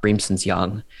 Brimson's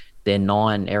young. They're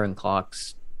 9. Aaron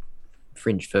Clark's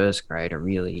fringe first grader,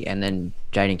 really. And then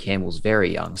Jaden Campbell's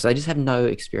very young. So they just have no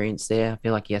experience there. I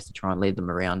feel like he has to try and lead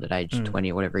them around at age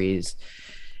 20 or whatever he is.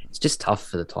 It's just tough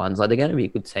for the Titans. Like, they're going to be a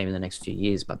good team in the next few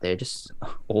years, but they're just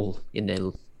all in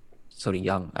their sort of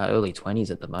young, early 20s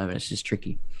at the moment. It's just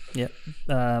tricky. Yeah,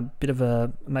 bit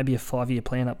of maybe a 5-year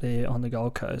plan up there on the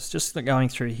Gold Coast. Just going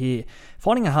through here,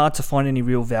 finding it hard to find any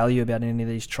real value about any of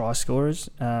these try scorers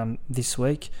this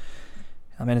week.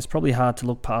 I mean, it's probably hard to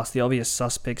look past the obvious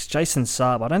suspects. Jason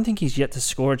Saab, I don't think he's yet to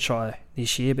score a try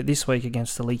this year, but this week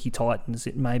against the Leaky Titans,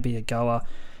 it may be a goer.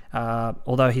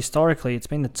 Although historically, it's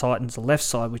been the Titans' left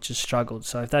side which has struggled.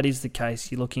 So if that is the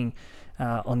case, you're looking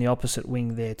on the opposite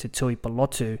wing there to Tui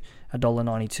Pelotu,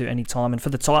 $1.92 anytime. And for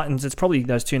the Titans, it's probably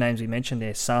those two names we mentioned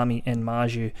there, Sami and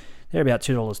Marju. They're about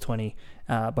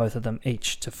 $2.20, both of them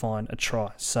each, to find a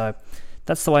try. So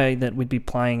that's the way that we'd be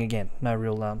playing again. No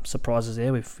real surprises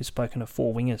there. We've spoken of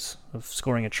 4 wingers of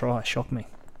scoring a try. Shocked me.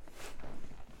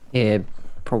 Yeah,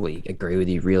 probably agree with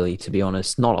you, really, to be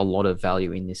honest. Not a lot of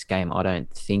value in this game, I don't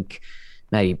think.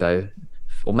 Maybe Bo,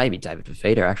 or maybe David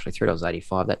Fafita, actually,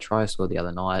 $3.85. That try I scored the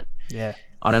other night. Yeah.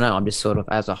 I don't know. I'm just sort of,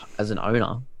 as an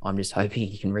owner, I'm just hoping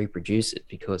he can reproduce it,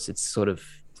 because it's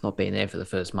not been there for the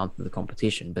first month of the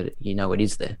competition, but it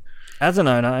is there. As an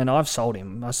owner, and I sold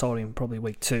him probably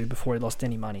week 2 before he lost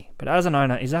any money. But as an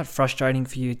owner, is that frustrating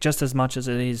for you just as much as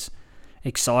it is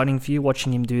exciting for you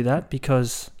watching him do that?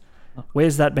 Because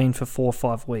where's that been for 4 or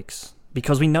 5 weeks?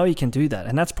 Because we know he can do that,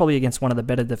 and that's probably against one of the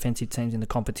better defensive teams in the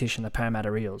competition, the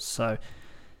Parramatta Eels. So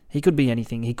he could be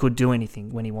anything. He could do anything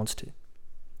when he wants to.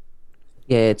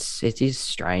 Yeah, it is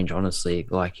strange, honestly.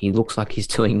 Like, he looks like he's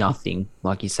doing nothing,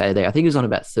 like you say there. I think he was on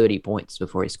about 30 points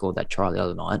before he scored that try the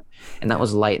other night, and that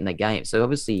was late in the game. So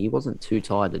obviously he wasn't too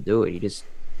tired to do it. He just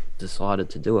decided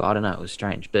to do it. I don't know. It was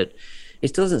strange, but he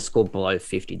still hasn't scored below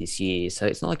 50 this year, so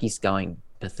it's not like he's going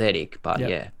pathetic. But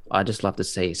yeah, I just love to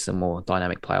see some more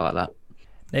dynamic play like that.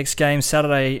 Next game,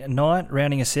 Saturday night,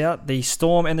 rounding us out, the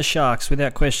Storm and the Sharks.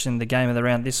 Without question, the game of the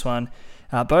round, this one.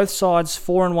 Both sides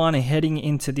 4-1 are heading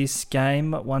into this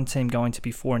game. One team going to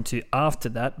be 4-2 after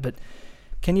that. But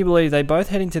can you believe they both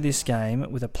head into this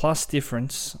game with a plus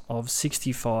difference of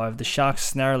 65? The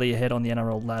Sharks narrowly ahead on the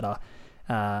NRL ladder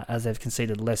as they've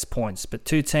conceded less points. But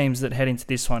two teams that head into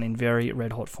this one in very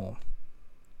red-hot form.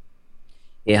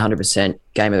 Yeah, 100%.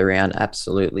 Game of the round,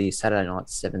 absolutely. Saturday night,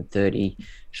 7:30.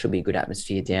 Should be a good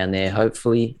atmosphere down there,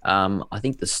 hopefully. I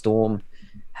think the Storm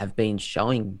have been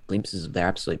showing glimpses of their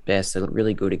absolute best. They look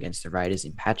really good against the Raiders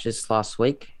in patches last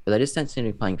week, but they just don't seem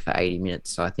to be playing for 80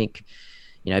 minutes. So I think,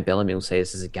 Bellamy will see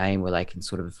this as a game where they can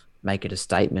sort of make it a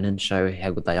statement and show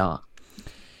how good they are.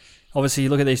 Obviously, you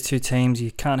look at these two teams,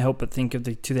 you can't help but think of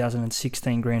the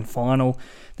 2016 Grand Final.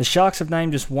 The Sharks have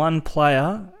named just one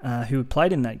player who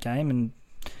played in that game, and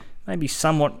maybe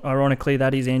somewhat ironically,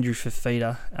 that is Andrew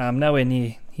Fafita. Nowhere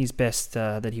near his best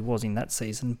that he was in that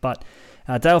season, but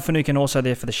Dale Finucane also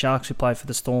there for the Sharks, who played for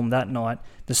the Storm that night.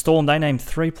 The Storm, they named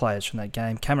 3 players from that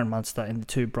game, Cameron Munster and the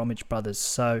 2 Bromwich brothers.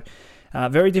 So,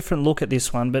 very different look at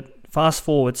this one, but fast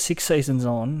forward 6 seasons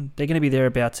on, they're going to be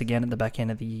thereabouts again at the back end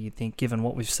of the year, I think, given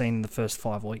what we've seen in the first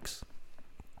 5 weeks.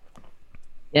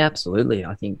 Yeah, absolutely.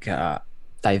 I think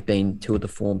they've been 2 of the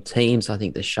form teams. I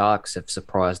think the Sharks have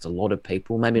surprised a lot of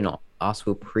people. Maybe not us,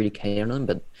 we're pretty keen on them,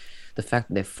 but the fact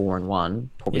that they're 4-1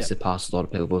 probably surpassed a lot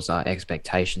of people's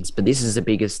expectations. But this is the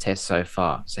biggest test so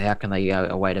far. So how can they go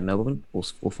away to Melbourne?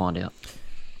 We'll find out.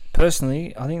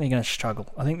 Personally, I think they're going to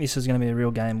struggle. I think this is going to be a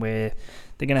real game where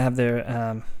they're going to have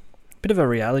their bit of a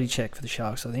reality check for the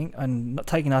Sharks, I think. And not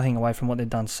taking nothing away from what they've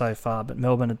done so far. But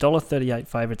Melbourne, $1.38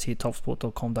 favourites here,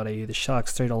 topsport.com.au. The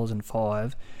Sharks,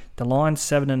 $3.05. The line,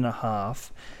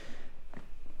 7.5.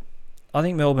 I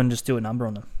think Melbourne just do a number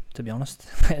on them, to be honest.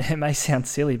 It may sound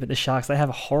silly, but the Sharks, they have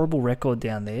a horrible record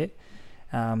down there.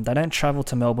 They don't travel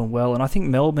to Melbourne well, and I think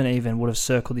Melbourne even would have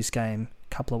circled this game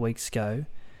a couple of weeks ago.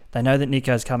 They know that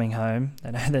Nico's coming home.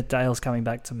 They know that Dale's coming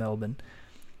back to Melbourne.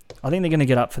 I think they're going to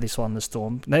get up for this one, the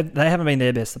Storm. They haven't been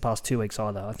their best the past 2 weeks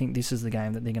either. I think this is the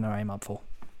game that they're going to aim up for.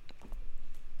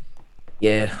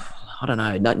 Yeah, I don't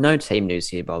know. No team news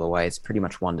here, by the way. It's pretty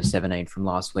much 1-17 from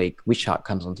last week. Wishart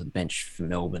comes onto the bench for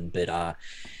Melbourne, but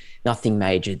nothing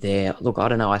major there. Look, I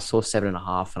don't know. I saw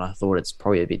 7.5 and I thought it's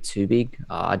probably a bit too big.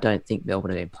 I don't think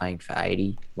Melbourne have been playing for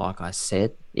 80, like I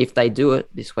said. If they do it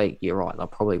this week, you're right. They'll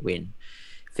probably win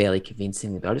fairly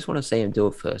convincingly, but I just want to see them do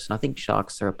it first. And I think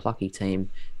Sharks are a plucky team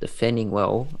defending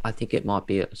well. I think it might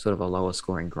be a sort of a lower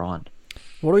scoring grind.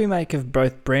 What do we make of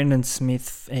both Brandon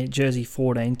Smith, jersey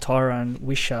 14, Tyrone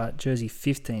Wishart, jersey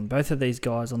 15? Both of these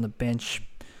guys on the bench,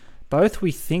 both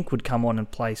we think would come on and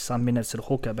play some minutes at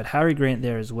hooker, but Harry Grant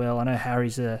there as well. I know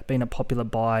Harry's been a popular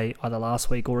buy either last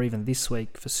week or even this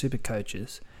week for super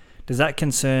coaches. Does that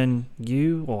concern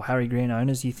you or Harry Grant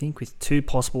owners, you think, with two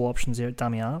possible options there at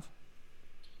dummy half?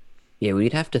 Yeah,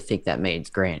 we'd have to think that means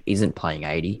Grant isn't playing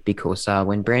 80 because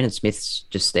when Brandon Smith's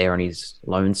just there and he's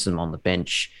lonesome on the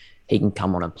bench, he can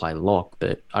come on and play lock,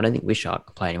 but I don't think Wishart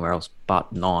can play anywhere else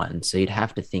but 9. So you'd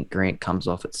have to think Grant comes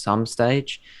off at some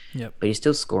stage. Yep. But he's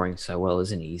still scoring so well,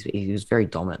 isn't he? He was very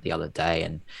dominant the other day,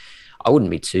 and I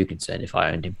wouldn't be too concerned if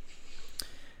I owned him.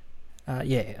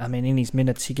 Yeah, I mean, in his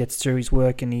minutes, he gets through his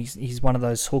work, and he's one of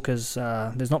those hookers.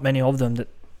 There's not many of them that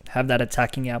have that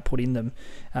attacking output in them.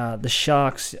 The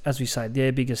Sharks, as we say,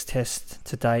 their biggest test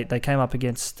to date. They came up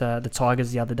against the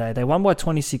Tigers the other day. They won by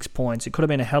 26 points. It could have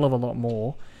been a hell of a lot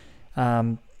more.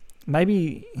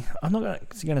 Maybe I'm not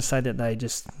going to say that they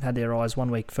just had their eyes 1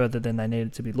 week further than they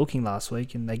needed to be looking last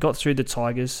week, and they got through the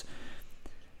Tigers.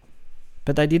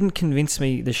 But they didn't convince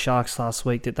me, the Sharks last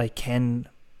week, that they can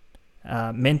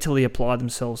mentally apply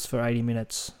themselves for 80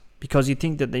 minutes. Because you'd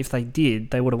think that if they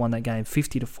did, they would have won that game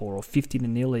 50-4 or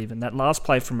 50-0 even. That last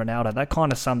play from Ronaldo, that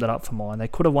kind of summed it up for mine. They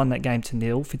could have won that game to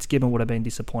 0. Fitzgibbon would have been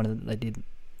disappointed that they didn't.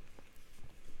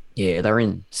 Yeah, they were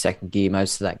in second gear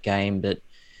most of that game, but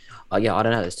I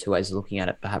don't know. There's two ways of looking at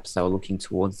it. Perhaps they were looking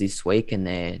towards this week and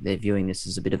they're viewing this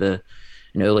as a bit of an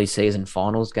early season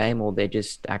finals game, or they're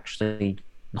just actually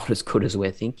not as good as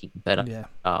we're thinking. But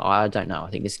I don't know.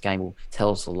 I think this game will tell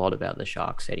us a lot about the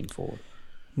Sharks heading forward.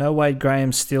 No Wade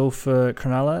Graham still for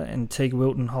Cronulla, and Teague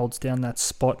Wilton holds down that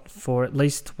spot for at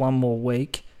least one more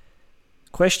week.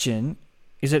 Question,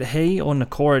 is it he or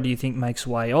Nakora do you think makes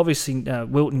way? Obviously,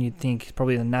 Wilton you'd think is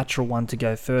probably the natural one to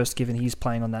go first, given he's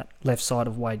playing on that left side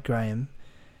of Wade Graham.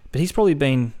 But he's probably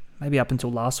been, maybe up until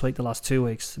last week, the last 2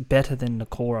 weeks, better than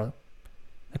Nakora.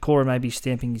 Nakora may be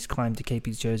stamping his claim to keep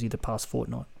his jersey the past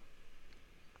fortnight.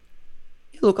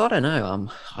 Look, I don't know.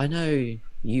 I know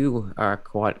you are a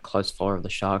quite close follower of the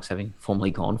Sharks, having formerly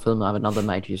gone for them. I have another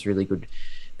mate who's a really good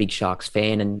big Sharks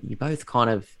fan, and you both kind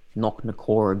of knock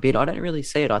Nakora a bit. I don't really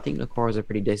see it. I think Nakora's a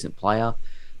pretty decent player.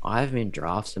 I have him in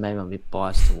drafts, so maybe I'm a bit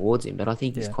biased towards him, but I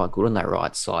think he's quite good on that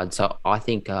right side. So I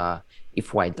think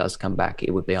if Wade does come back,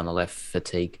 it would be on the left for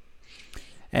Teague.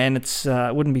 And it's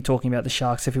wouldn't be talking about the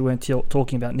Sharks if we weren't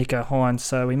talking about Nicho Hynes.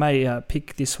 So we may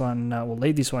pick this one, we'll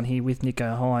leave this one here with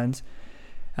Nicho Hynes.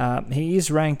 He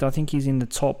is ranked, I think he's in the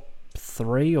top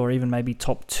 3 or even maybe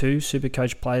top 2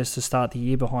 Supercoach players to start the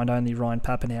year, behind only Ryan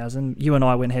Papenhuyzen. You and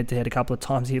I went head-to-head a couple of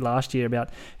times here last year about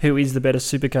who is the better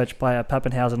Supercoach player,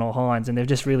 Papenhuyzen or Hynes, and they've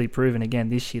just really proven again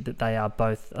this year that they are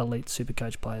both elite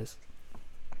Supercoach players.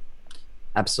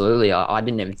 Absolutely. I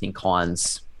didn't even think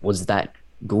Hynes was that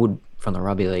good from the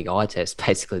Rugby League eye test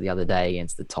basically the other day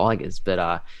against the Tigers,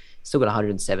 but still got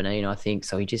 117, I think.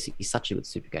 So he's such a good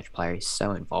Supercoach player. He's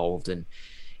so involved, and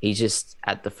he's just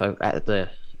at the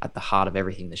heart of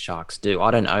everything the Sharks do. I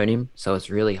don't own him, so it's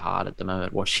really hard at the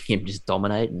moment watching him just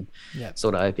dominate and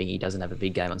sort of hoping he doesn't have a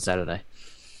big game on Saturday.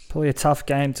 Probably a tough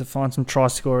game to find some try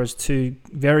scorers, two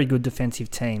very good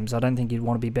defensive teams. I don't think you'd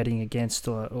want to be betting against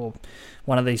or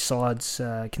one of these sides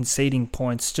conceding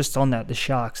points. Just on that, the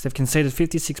Sharks, they've conceded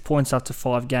 56 points after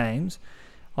 5 games.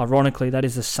 Ironically, that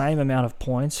is the same amount of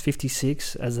points,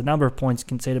 56, as the number of points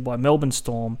conceded by Melbourne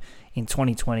Storm in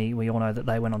 2020. We all know that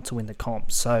they went on to win the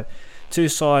comp. So two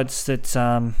sides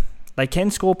that they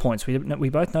can score points. We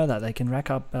both know that. They can rack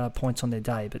up points on their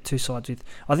day, but two sides with...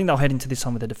 I think they'll head into this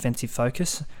one with a defensive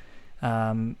focus.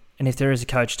 And if there is a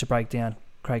coach to break down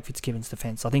Craig Fitzgibbon's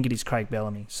defence, I think it is Craig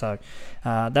Bellamy. So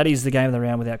that is the game of the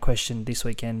round without question this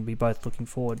weekend. We're both looking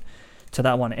forward to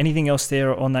that one. Anything else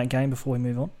there on that game before we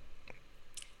move on?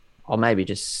 Or maybe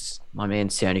just my man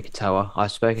Sione Katoa.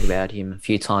 I've spoken about him a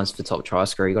few times for top try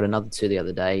scorer. He got another 2 the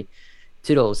other day.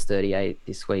 $2.38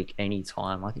 this week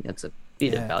anytime. I think that's a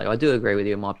bit of value. I do agree with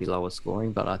you. It might be lower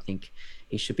scoring, but I think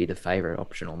he should be the favourite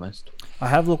option almost. I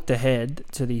have looked ahead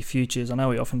to the futures. I know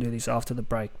we often do this after the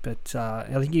break, but I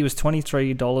think he was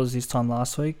 $23 this time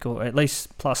last week, or at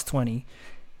least plus 20.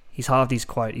 He's halved his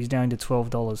quote. He's down to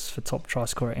 $12 for top try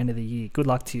scorer end of the year. Good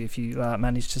luck to you if you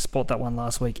managed to spot that one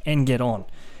last week and get on.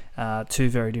 Two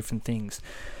very different things.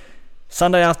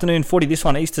 Sunday afternoon footy, this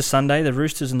one Easter Sunday, the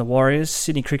Roosters and the Warriors.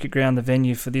 Sydney Cricket Ground, the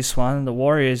venue for this one. The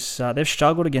Warriors, they've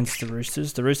struggled against the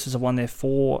Roosters. The Roosters have won their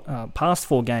past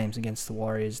four games against the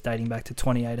Warriors dating back to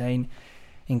 2018,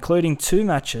 including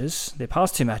their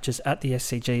past two matches at the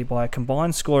SCG by a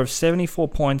combined score of 74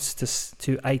 points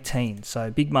to 18.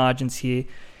 So big margins here.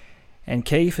 And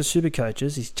key for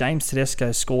Supercoaches is James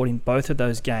Tedesco scored in both of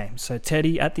those games. So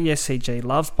Teddy at the SCG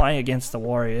loves playing against the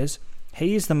Warriors.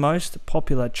 He is the most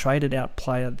popular traded out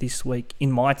player this week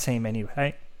in my team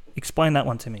anyway. Explain that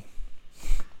one to me.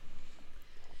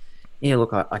 Yeah,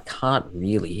 look, I can't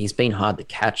really. He's been hard to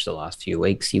catch the last few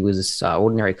weeks. He was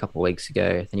ordinary a couple of weeks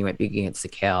ago. Then he went big against the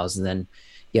Cows, and then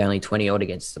only 20-odd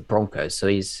against the Broncos. So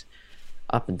he's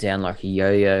up and down like a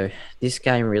yo-yo. This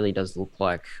game really does look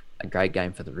like a great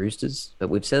game for the Roosters. But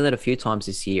we've said that a few times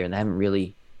this year, and they haven't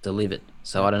really delivered.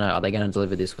 So I don't know. Are they going to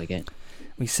deliver this weekend?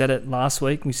 We said it last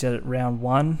week. We said it round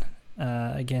one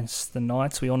against the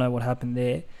Knights. We all know what happened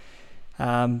there.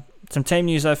 Some team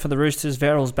news, though, for the Roosters.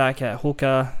 Verrill's back at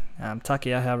hooker.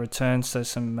 Takiaha returns, so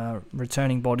some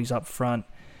returning bodies up front.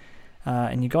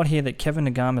 And you got here that Kevin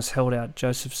Nagama's held out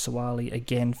Joseph Suwali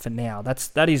again for now.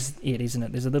 That is it, isn't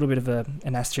it? There's a little bit of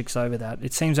an asterisk over that.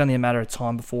 It seems only a matter of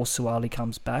time before Suwali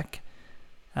comes back.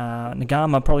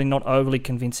 Nagama probably not overly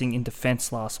convincing in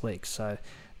defence last week, so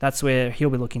that's where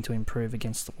he'll be looking to improve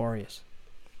against the Warriors.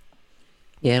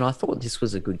 Yeah, and I thought this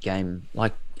was a good game.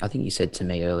 Like I think you said to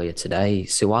me earlier today,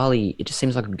 Suwali, it just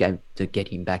seems like a good game to get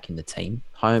him back in the team.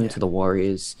 Home to the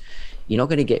Warriors. You're not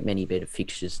going to get many better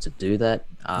fixtures to do that.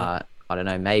 I don't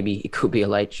know, maybe it could be a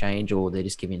late change or they're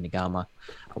just giving Nagama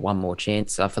one more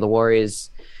chance. For the Warriors,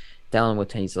 Dallin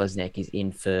Watene-Zelezniak is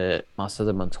in for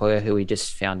Marcelo Montoya, who we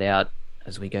just found out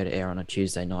as we go to air on a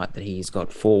Tuesday night that he's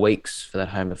got 4 weeks for that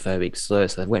homophobic slur,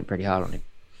 so they went pretty hard on him.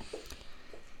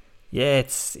 Yeah,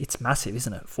 it's massive,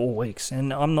 isn't it? 4 weeks.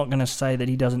 And I'm not going to say that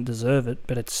he doesn't deserve it,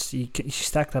 but you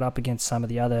stack that up against some of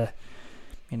the other,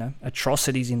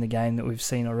 atrocities in the game that we've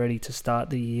seen already to start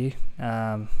the year.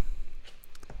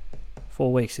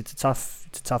 4 weeks, it's a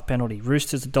tough penalty.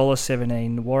 Roosters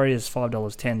 $1.17, Warriors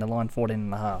 $5.10, the line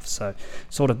 14.5. So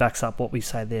sort of backs up what we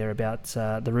say there about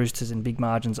the Roosters and big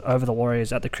margins over the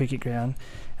Warriors at the Cricket Ground.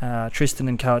 Tristan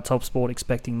and co at Top Sport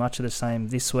expecting much of the same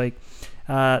this week.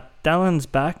 Dallin's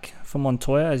back for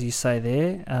Montoya, as you say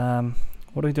there.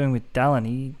 What are we doing with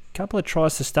Dallin? A couple of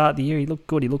tries to start the year. He looked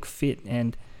good. He looked fit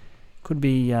and could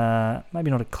be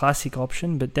maybe not a classic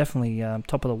option, but definitely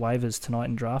top of the waivers tonight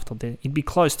in draft. He'd be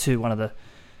close to one of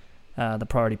the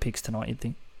priority picks tonight, you'd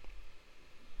think.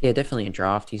 Yeah, definitely in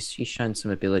draft. He's shown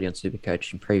some ability on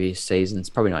Supercoach in previous seasons.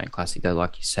 Probably not in classic though,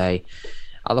 like you say.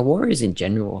 The Warriors in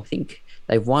general, I think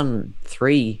they've won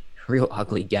 3 real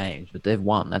ugly games, but they've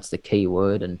won. That's the key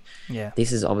word. And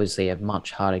this is obviously a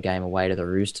much harder game away to the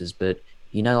Roosters. But,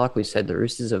 like we said, the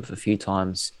Roosters have a few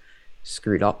times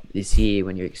screwed up this year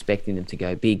when you're expecting them to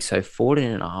go big. So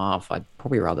 14.5, I'd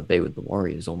probably rather be with the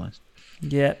Warriors almost.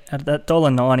 Yeah, at that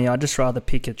 $1.90, I'd just rather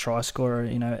pick a try scorer,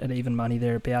 at even money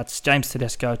thereabouts. James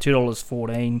Tedesco,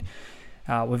 $2.14.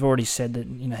 We've already said that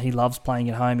he loves playing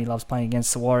at home. He loves playing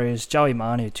against the Warriors. Joey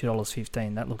Manu,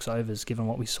 $2.15. That looks overs given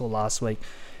what we saw last week.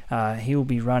 He will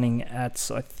be running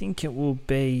at, I think it will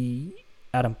be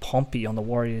Adam Pompey on the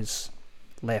Warriors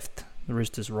left, the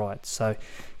Roosters right. So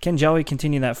can Joey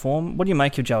continue that form? What do you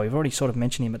make of Joey? We've already sort of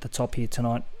mentioned him at the top here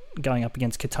tonight, going up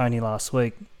against Katoni last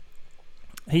week.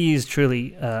 He is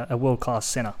truly a world-class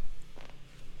centre.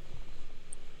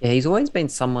 Yeah, he's always been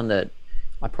someone that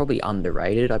I probably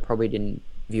underrated. I probably didn't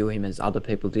view him as other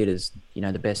people did as,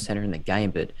 the best centre in the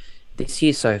game. But this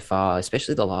year so far,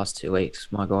 especially the last 2 weeks,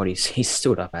 my God, he's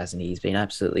stood up, hasn't he? He's been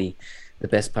absolutely the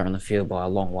best player on the field by a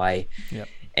long way. Yep.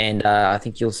 And I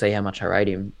think you'll see how much I rate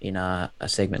him in a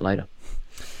segment later.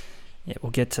 Yeah,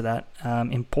 we'll get to that.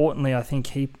 Importantly, I think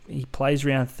he plays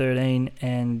round 13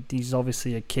 and he's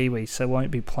obviously a Kiwi, so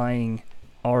won't be playing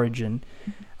Origin.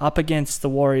 Up against the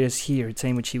Warriors here, a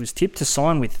team which he was tipped to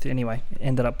sign with anyway,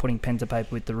 ended up putting pen to paper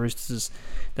with the Roosters.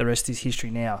 The rest is history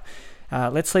now.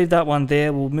 Let's leave that one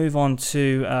there. We'll move on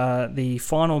to the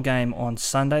final game on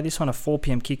Sunday. This one a 4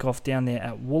 p.m. kickoff down there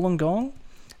at Wollongong.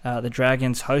 The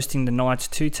Dragons hosting the Knights,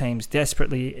 two teams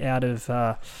desperately out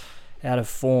of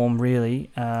form, really.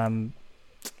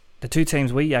 The two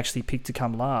teams we actually picked to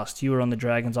come last. You were on the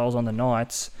Dragons, I was on the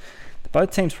Knights.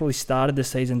 Both teams probably started the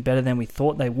season better than we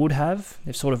thought they would have.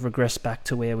 They've sort of regressed back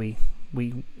to where we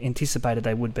anticipated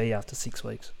they would be after 6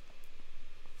 weeks.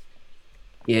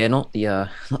 Yeah, not the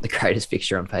greatest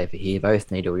fixture on paper here. Both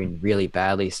need to win really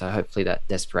badly, so hopefully that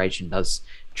desperation does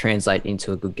translate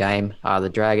into a good game. The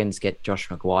Dragons get Josh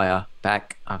Maguire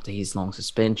back after his long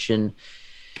suspension.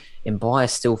 Mbai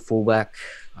is still fullback.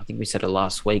 I think we said it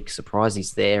last week. Surprised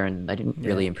he's there, and they didn't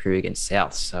really improve against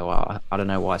South. So I don't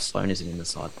know why Sloan isn't in the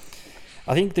side.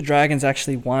 I think the Dragons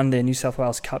actually won their New South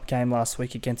Wales Cup game last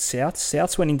week against South.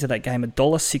 Souths went into that game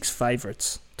 $1.06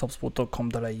 favourites,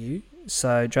 topsport.com.au.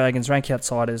 So Dragons rank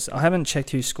outsiders. I haven't checked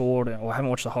who scored, or I haven't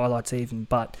watched the highlights even,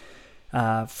 but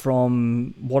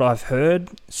from what I've heard,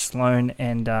 Sloan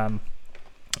and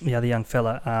the other young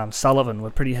fella, Sullivan,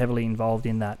 were pretty heavily involved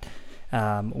in that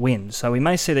win. So we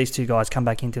may see these two guys come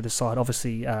back into the side.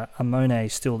 Obviously, Amone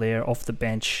is still there off the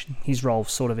bench. His role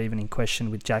sort of even in question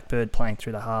with Jack Bird playing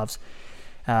through the halves.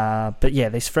 But yeah,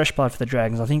 there's fresh blood for the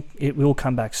Dragons. I think it will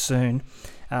come back soon.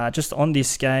 Just on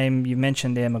this game, you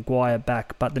mentioned there Maguire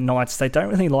back, but the Knights, they don't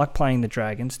really like playing the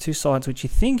Dragons. Two sides which you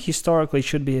think historically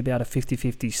should be about a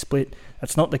 50-50 split.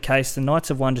 That's not the case. The Knights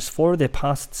have won just 4 of their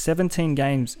past 17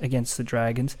 games against the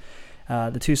Dragons.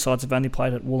 The two sides have only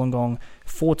played at Wollongong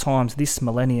 4 times this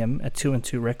millennium, a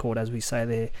 2-2 record, as we say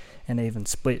there, an even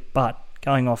split. But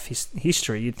going off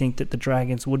history, you'd think that the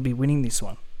Dragons would be winning this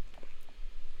one.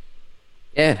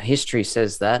 Yeah, history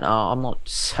says that. I'm not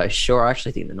so sure. I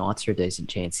actually think the Knights are a decent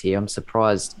chance here. I'm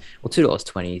surprised. Well,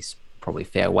 $2.20 is probably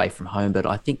fair away from home, but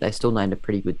I think they still named a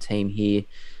pretty good team here.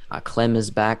 Clem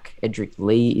is back. Edric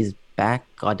Lee is back.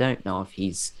 I don't know if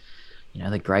he's,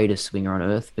 the greatest winger on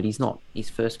earth, but he's not his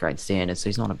first grade standard, so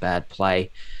he's not a bad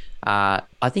play. I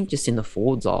think just in the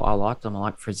forwards, I like them. I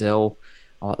like Frizzell.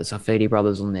 I like the Safidi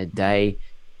brothers on their day.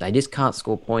 They just can't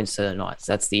score points to the Knights.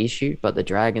 That's the issue. But the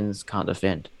Dragons can't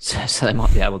defend. So they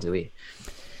might be able to here.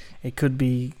 It could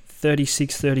be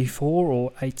 36-34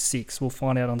 or 8-6. We'll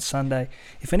find out on Sunday.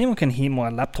 If anyone can hear my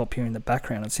laptop here in the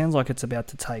background, it sounds like it's about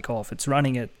to take off. It's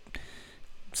running at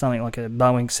something like a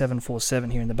Boeing 747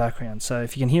 here in the background. So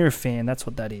if you can hear a fan, that's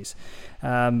what that is.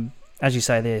 As you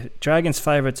say there, Dragons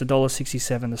favourites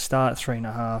 $1.67 to start,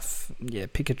 3.5. Yeah,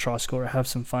 pick a try scorer, have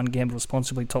some fun, gamble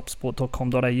responsibly,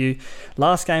 topsport.com.au.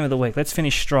 Last game of the week, let's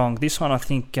finish strong. This one, I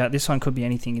think, this one could be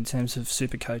anything in terms of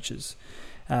super coaches.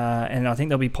 And I think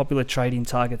there'll be popular trade-in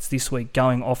targets this week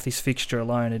going off this fixture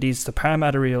alone. It is the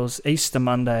Parramatta Eels, Easter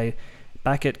Monday,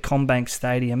 back at CommBank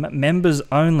Stadium. Members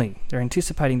only. They're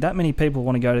anticipating that many people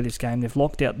want to go to this game. They've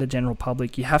locked out the general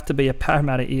public. You have to be a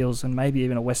Parramatta Eels and maybe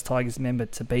even a West Tigers member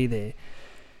to be there.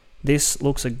 This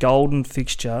looks a golden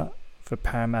fixture for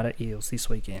Parramatta Eels this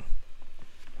weekend.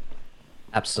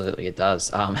 Absolutely, it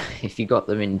does. If you got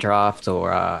them in draft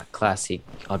or classic,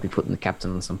 I'd be putting the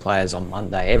captain on some players on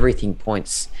Monday. Everything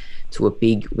points to a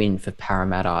big win for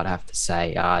Parramatta, I'd have to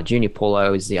say. Junior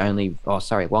Paulo is the only...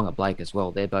 Wonga Blake as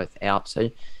well. They're both out.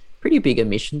 So pretty big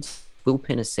omissions. Will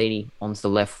Penasini onto the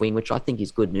left wing, which I think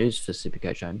is good news for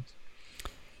Supercoach owners.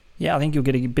 Yeah, I think you'll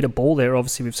get a bit of ball there.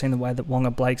 Obviously, we've seen the way that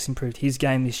Wonga Blake's improved his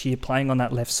game this year, playing on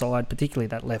that left side, particularly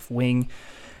that left wing.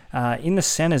 In the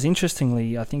centres,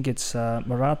 interestingly, I think it's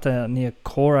Marata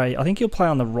Niokore. I think he'll play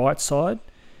on the right side.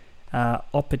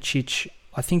 Opicic,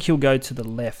 I think he'll go to the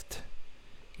left.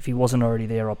 If he wasn't already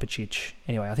there, Opicic.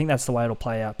 Anyway, I think that's the way it'll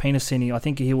play out. Penasini, I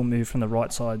think he will move from the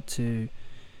right side to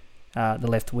the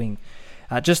left wing.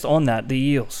 Just on that, the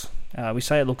Eels. We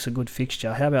say it looks a good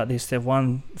fixture. How about this? They've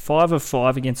won 5 of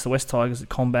 5 against the West Tigers at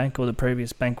CommBank or the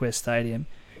previous Bankwest Stadium.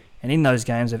 And in those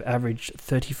games, they've averaged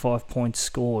 35 points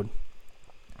scored.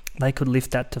 They could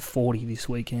lift that to 40 this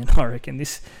weekend, I reckon.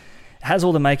 This has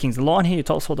all the makings. The line here,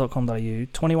 topsport.com.au,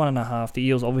 21.5. The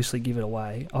Eels obviously give it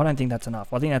away. I don't think that's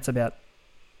enough. I think that's about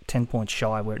 10 points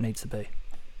shy where it needs to be.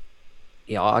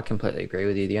 Yeah, I completely agree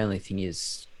with you. The only thing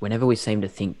is, whenever we seem to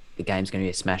think the game's going to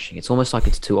be a smashing, it's almost like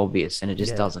it's too obvious and it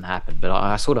just doesn't happen. But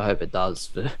I sort of hope it does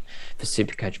for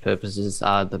Supercoach purposes.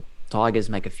 The Tigers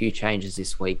make a few changes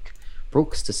this week.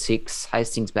 Brooks to 6,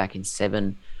 Hastings back in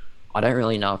 7. I don't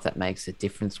really know if that makes a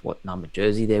difference what number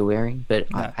jersey they're wearing, but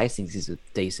Hastings is a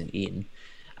decent in.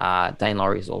 Dane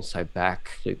Laurie is also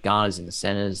back. Luke Garner's in the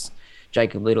centres.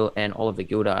 Jacob Little and Oliver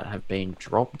Gildart have been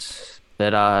dropped.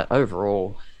 But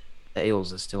overall, the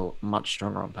Eels are still much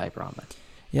stronger on paper, aren't they?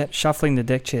 Yeah, shuffling the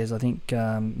deck chairs, I think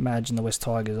Madge and the West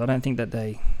Tigers, I don't think that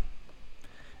they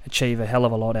achieve a hell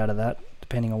of a lot out of that,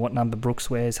 depending on what number Brooks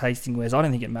wears, Hastings wears. I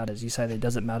don't think it matters. You say that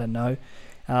does it matter? No.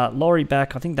 Laurie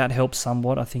back, I think that helps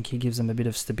somewhat. I think he gives them a bit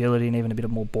of stability and even a bit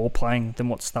of more ball playing than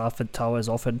what Stafford Toa has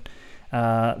offered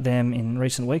them in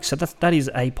recent weeks. So that is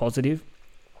a positive.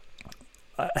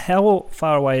 How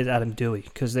far away is Adam Dewey?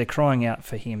 Because they're crying out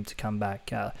for him to come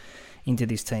back into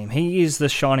this team. He is the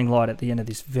shining light at the end of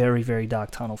this very, very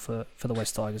dark tunnel for the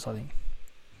West Tigers, I think.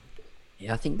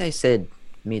 Yeah, I think they said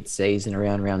mid-season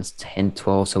around rounds 10,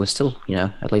 12, so we're still,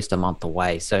 at least a month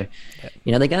away. So,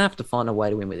 they're going to have to find a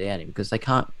way to win without him because they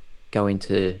can't go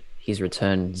into, his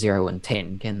return 0 and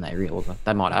 10, can they really?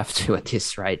 They might have to at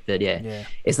this rate, but yeah.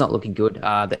 It's not looking good.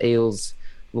 The Eels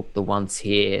look the ones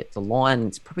here. The line,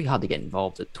 it's probably hard to get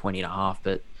involved at 20.5,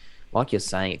 but like you're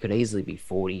saying, it could easily be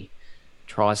 40.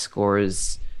 Try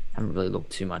scorers, haven't really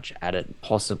looked too much at it.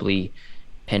 Possibly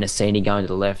Penasini going to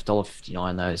the left,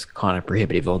 $1.59, those kind of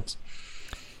prohibitive odds.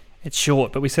 It's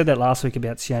short, but we said that last week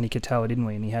about Sione Katoa, didn't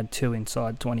we? And he had 2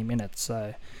 inside 20 minutes,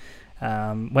 so...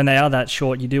 when they are that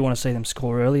short, you do want to see them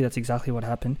score early. That's exactly what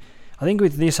happened. I think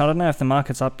with this, I don't know if the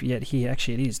market's up yet here.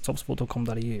 Actually, it is.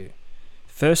 Topsport.com.au.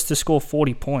 First to score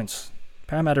 40 points.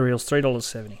 Parramatta Eels,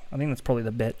 $3.70. I think that's probably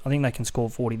the bet. I think they can score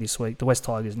 40 this week. The West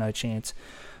Tigers, no chance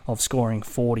of scoring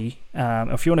 40.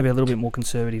 If you want to be a little bit more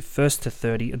conservative, first to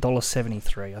 30,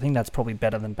 $1.73. I think that's probably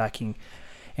better than backing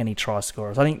any try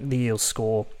scorers. I think the Eels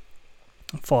score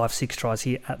 5-6 tries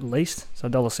here at least. So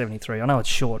 $1.73. I know it's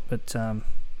short, but...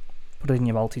 put it in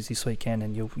your multis this weekend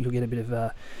and you'll get a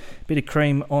bit of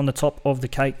cream on the top of the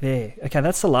cake there. Okay,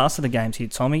 that's the last of the games here,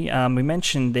 Tommy. We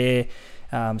mentioned there,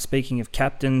 speaking of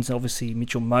captains, obviously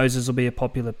Mitchell Moses will be a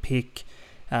popular pick.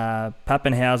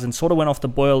 Pappenhausen sort of went off the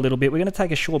boil a little bit. We're going to take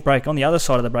a short break. On the other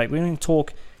side of the break, we're going to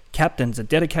talk captains, a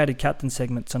dedicated captain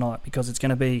segment tonight, because it's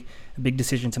going to be a big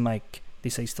decision to make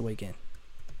this Easter weekend.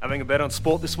 Having a bet on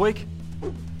sport this week?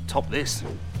 Top this.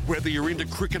 Whether you're into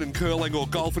cricket and curling or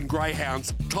golf and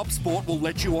greyhounds, Top Sport will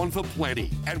let you on for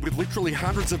plenty. And with literally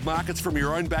hundreds of markets from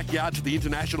your own backyard to the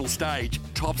international stage,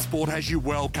 Top Sport has you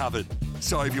well covered.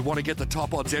 So if you want to get the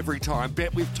top odds every time,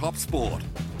 bet with Top Sport.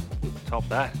 Top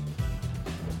that.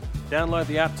 Download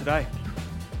the app today.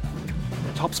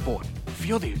 Top Sport.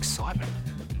 Feel the excitement.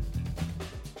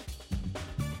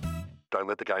 Don't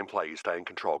let the game play you. Stay in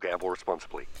control. Gamble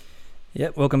responsibly.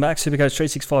 Yep, welcome back. Supercoach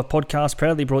 365 podcast,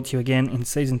 proudly brought to you again in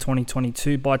season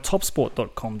 2022 by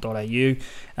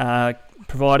topsport.com.au.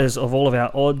 Providers of all of our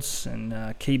odds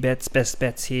and key bets, best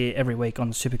bets here every week on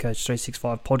the Supercoach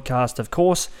 365 podcast. Of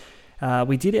course,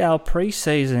 we did our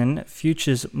pre-season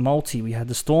futures multi. We had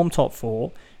the Storm top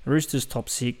 4, Roosters top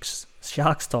 6,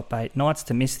 Sharks top 8, Knights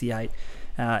to miss the 8.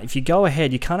 If you go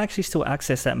ahead, you can't actually still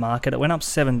access that market. It went up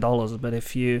 $7, but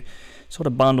if you sort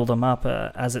of bundle them up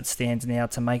as it stands now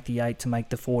to make the 8, to make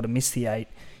the 4, to miss the 8,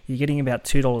 you're getting about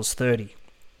 $2.30.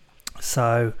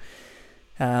 So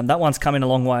that one's coming a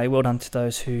long way. Well done to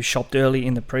those who shopped early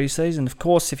in the preseason. Of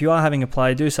course, if you are having a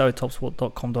play, do so at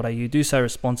topsport.com.au. Do so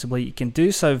responsibly. You can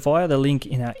do so via the link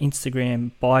in our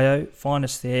Instagram bio. Find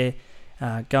us there.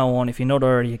 Go on. If you're not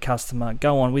already a customer,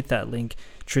 go on with that link.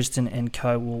 Tristan and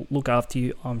co will look after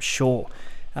you, I'm sure.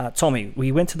 Tommy,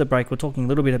 we went to the break. We're talking a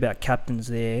little bit about captains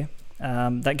there.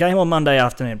 That game on Monday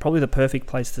afternoon, probably the perfect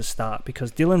place to start,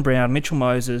 because Dylan Brown, Mitchell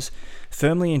Moses,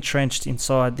 firmly entrenched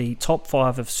inside the top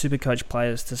 5 of Supercoach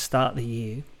players to start the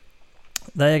year.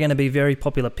 They are going to be very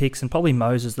popular picks, and probably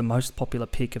Moses the most popular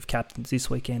pick of captains this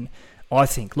weekend, I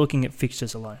think, looking at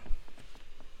fixtures alone.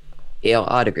 Yeah,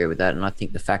 I'd agree with that, and I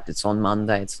think the fact it's on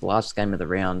Monday, it's the last game of the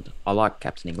round. I like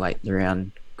captaining late in the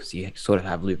round because you sort of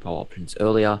have loophole options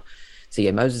earlier. So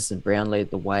yeah, Moses and Brown lead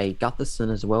the way.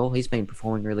 Gutherson as well. He's been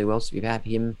performing really well. So if you have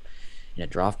him in a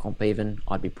draft comp even,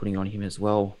 I'd be putting on him as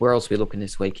well. Where else are we looking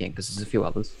this weekend? Because there's a few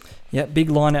others. Yeah, big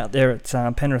line out there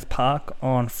at Penrith Park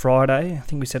on Friday. I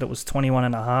think we said it was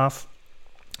 21.5.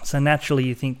 So naturally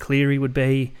you think Cleary would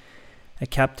be a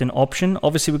captain option.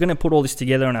 Obviously, we're going to put all this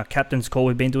together on our captain's call.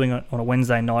 We've been doing it on a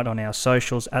Wednesday night on our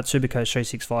socials at Supercoach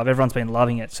 365. Everyone's been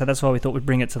loving it. So that's why we thought we'd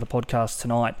bring it to the podcast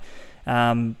tonight.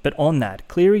 But on that,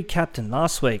 Cleary captain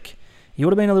last week, he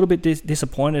would have been a little bit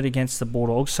disappointed against the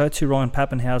Bulldogs. So too Ryan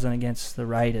Pappenhausen against the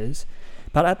Raiders.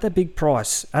 But at the big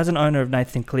price, as an owner of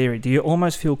Nathan Cleary, do you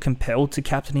almost feel compelled to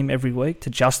captain him every week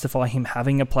to justify him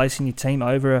having a place in your team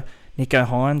over a Nico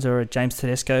Hines or a James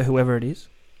Tedesco, whoever it is?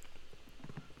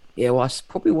 Yeah, well, I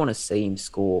probably want to see him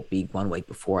score big 1 week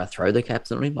before I throw the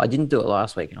captain on him. I didn't do it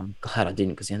last week, and I'm glad I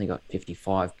didn't because he only got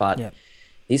 55. But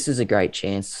This is a great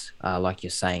chance, like you're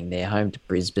saying there, home to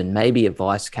Brisbane. Maybe a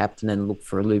vice captain and look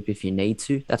for a loop if you need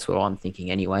to. That's what I'm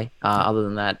thinking anyway. Other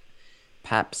than that,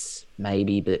 Paps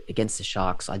maybe, but against the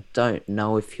Sharks, I don't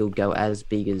know if he'll go as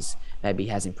big as maybe he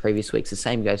has in previous weeks. The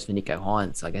same goes for Nico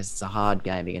Hines. I guess it's a hard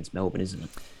game against Melbourne, isn't it?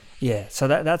 Yeah, so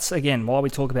that's, again, why we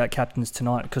talk about captains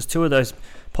tonight, because two of those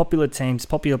popular teams,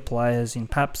 popular players in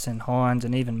Paps and Hines,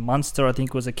 and even Munster, I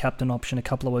think, was a captain option a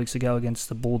couple of weeks ago against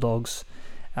the Bulldogs.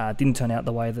 Didn't turn out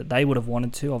the way that they would have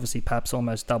wanted to. Obviously, Paps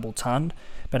almost double-tonned.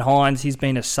 But Hines, he's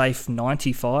been a safe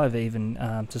 95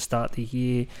 even to start the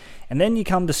year. And then you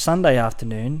come to Sunday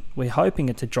afternoon. We're hoping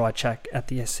it's a dry track at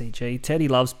the SCG. Teddy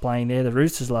loves playing there. The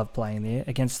Roosters love playing there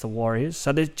against the Warriors.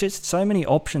 So there's just so many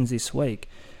options this week.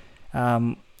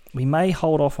 we may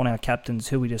hold off on our captains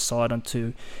who we decide on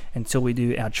to until we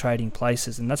do our trading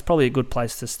places, and that's probably a good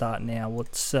place to start now.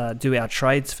 Let's do our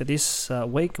trades for this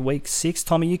week 6.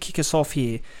 Tommy, you kick us off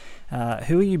here.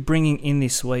 Who are you bringing in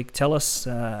this week? Tell us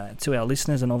to our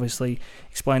listeners, and obviously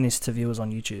explain this to viewers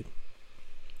on YouTube.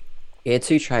 Yeah,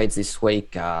 2 trades this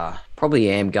week. Probably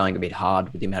am going a bit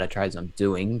hard with the amount of trades I'm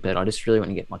doing, but I just really want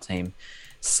to get my team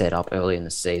set up early in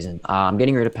the season. I'm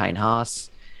getting rid of Payne Haas.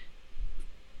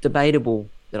 Debatable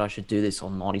that I should do this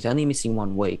or not. He's only missing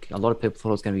 1 week. A lot of people thought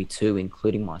it was going to be 2,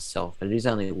 including myself, but it is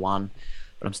only 1.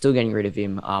 But I'm still getting rid of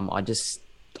him.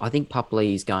 I think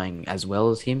Pupley is going as well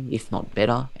as him, if not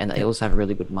better, and they also have a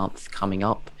really good month coming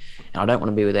up. And I don't want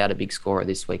to be without a big scorer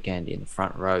this weekend in the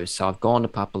front row. So I've gone to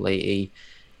Pupley.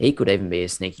 He could even be a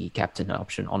sneaky captain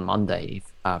option on Monday,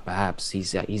 if perhaps.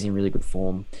 He's in really good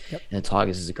form, and the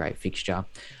Tigers is a great fixture.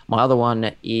 My other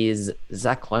one is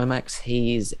Zach Lomax.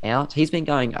 He's out. He's been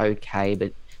going okay,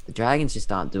 but the Dragons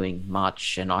just aren't doing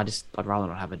much, and I'd rather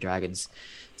not have a Dragons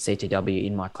CTW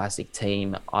in my classic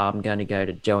team. I'm going to go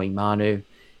to Joey Manu.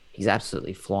 He's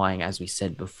absolutely flying, as we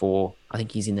said before. I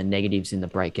think he's in the negatives in the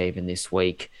break-even this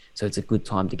week, so it's a good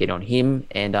time to get on him.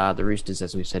 And the Roosters,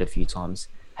 as we've said a few times,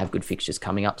 have good fixtures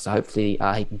coming up, so hopefully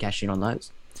he can cash in on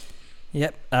those.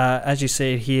 Yep, as you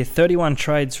see it here, 31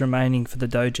 trades remaining for the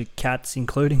Doja Cats,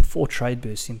 including 4 trade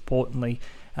boosts, importantly.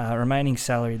 Remaining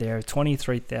salary there of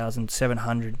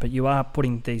 $23,700, but you are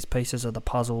putting these pieces of the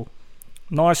puzzle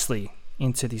nicely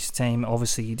into this team.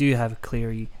 Obviously, you do have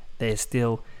Cleary there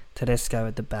still, Tedesco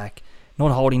at the back,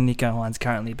 not holding Nico Hines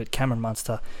currently, but Cameron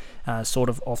Munster sort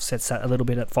of offsets that a little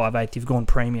bit at 5'8". You've gone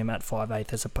premium at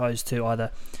 5'8", as opposed to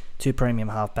either 2 premium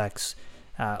halfbacks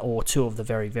or 2 of the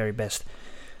very, very best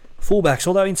fullbacks.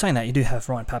 Although in saying that, you do have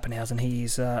Ryan Pappenhausen. He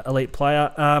is an elite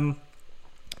player.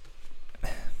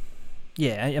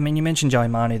 Yeah, I mean, you mentioned Joey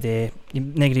Manu there.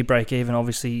 Negative break-even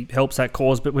obviously helps that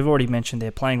cause, but we've already mentioned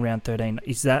they're playing round 13.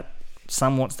 Is that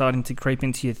somewhat starting to creep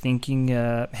into your thinking?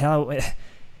 How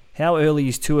early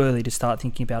is too early to start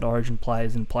thinking about Origin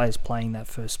players and players playing that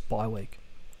first bye week?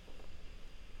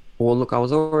 Well, look, I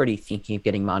was already thinking of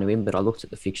getting Manu in, but I looked at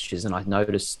the fixtures and I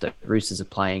noticed that Roosters are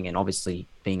playing, and obviously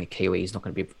being a Kiwi, he's not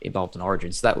going to be involved in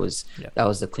Origin. So that was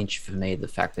the clincher for me, the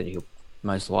fact that he'll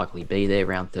most likely be there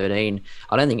around 13.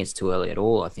 I don't think it's too early at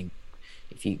all. I think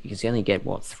if you can only get,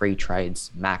 3 trades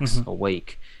max a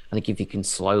week, I think if you can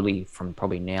slowly, from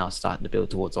probably now, starting to build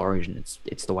towards Origin,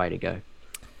 it's the way to go.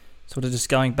 Sort of just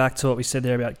going back to what we said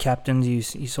there about captains,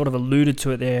 you sort of alluded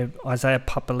to it there. Isaiah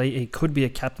Papali'i could be a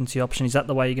captaincy option. Is that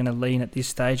the way you're going to lean at this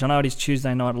stage? I know it is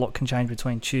Tuesday night. A lot can change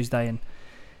between Tuesday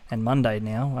and Monday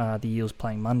now. The Eels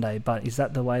playing Monday. But is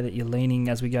that the way that you're leaning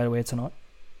as we go to air tonight?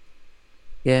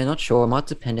 Yeah, not sure. It might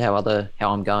depend how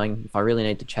I'm going. If I really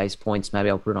need to chase points, maybe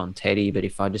I'll put it on Teddy. But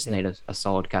if I just need a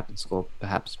solid captain score,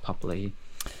 perhaps Papali'i.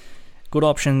 Good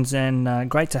options, and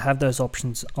great to have those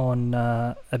options on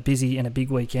a busy and a big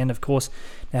weekend, of course.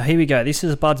 Now, here we go. This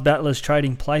is Bud's Battlers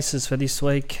trading places for this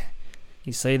week.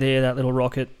 You see there, that little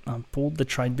rocket. I pulled the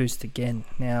trade boost again.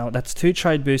 Now, that's 2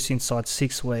 trade boosts inside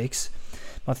 6 weeks.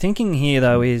 My thinking here,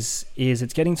 though, is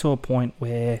it's getting to a point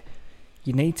where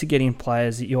you need to get in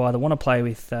players that you either want to play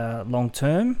with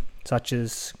long-term, such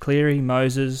as Cleary,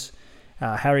 Moses,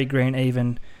 Harry Green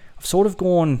even. I've sort of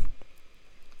gone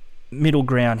middle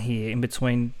ground here in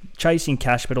between chasing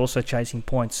cash but also chasing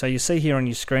points. So you see here on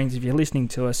your screens, if you're listening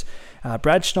to us,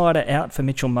 Brad Schneider out for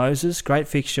Mitchell Moses. Great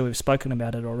fixture. We've spoken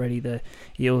about it already. The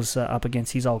Eels up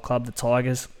against his old club, the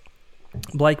Tigers.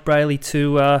 Blake Brayley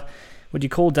to, would you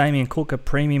call Damien Cook a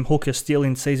premium hooker still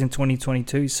in season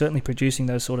 2022? He's certainly producing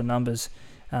those sort of numbers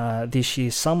this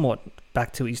year, somewhat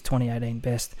back to his 2018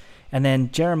 best. And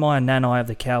then Jeremiah Nanai of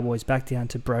the Cowboys back down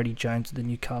to Brodie Jones of the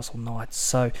Newcastle Knights.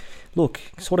 So, look,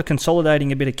 sort of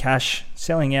consolidating a bit of cash,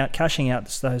 selling out, cashing out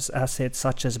those assets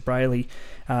such as Brayley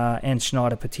and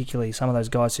Schneider particularly, some of those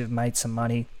guys who've made some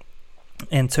money,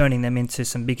 and turning them into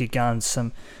some bigger guns,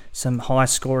 some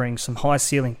high-scoring, some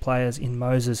high-ceiling players in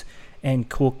Moses and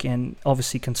Cook, and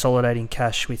obviously consolidating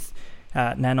cash with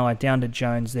Nanai down to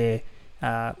Jones there.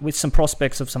 With some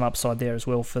prospects of some upside there as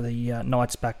well for the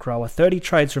Knights back rower. 30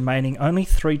 trades remaining, only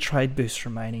 3 trade boosts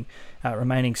remaining.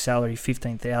 Remaining salary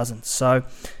 $15,000. So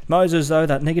Moses, though,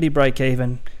 that negative break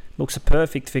even looks a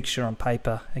perfect fixture on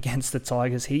paper against the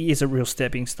Tigers. He is a real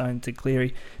stepping stone to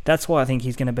Cleary. That's why I think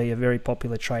he's going to be a very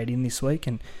popular trade in this week,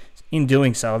 and in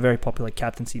doing so, a very popular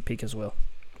captaincy pick as well.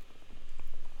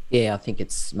 Yeah, I think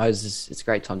it's Moses. It's a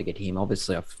great time to get him.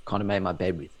 Obviously, I've kind of made my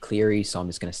bed with Cleary, so I'm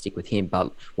just going to stick with him.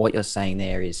 But what you're saying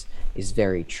there is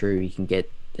very true. You can get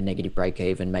the negative break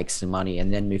even, make some money,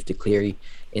 and then move to Cleary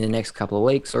in the next couple of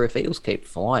weeks. Or if Eels keep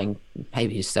flying,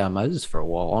 maybe just stay on Moses for a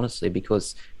while, honestly,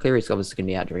 because Cleary's obviously going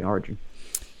to be out during Origin.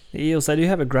 The Eels, they do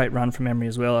have a great run from memory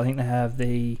as well. I think they have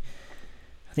the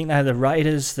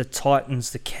Raiders, the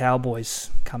Titans, the Cowboys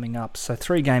coming up. So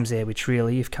 3 games there, which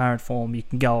really, if current form, you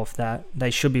can go off that. They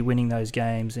should be winning those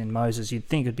games. And Moses, you'd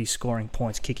think, would be scoring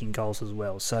points, kicking goals as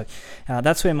well. So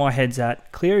that's where my head's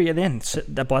at. Cleary, then, so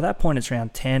by that point, it's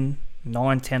around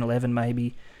 9, 10, 11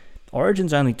 maybe.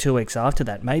 Origin's only 2 weeks after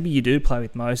that. Maybe you do play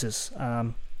with Moses.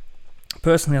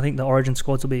 Personally, I think the Origin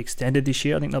squads will be extended this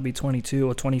year. I think there'll be 22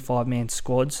 or 25-man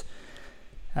squads.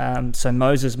 So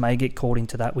Moses may get called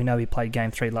into that. We know he played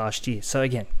Game 3 last year. So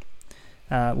again,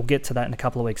 we'll get to that in a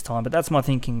couple of weeks' time. But that's my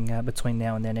thinking between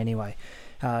now and then anyway.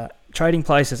 Trading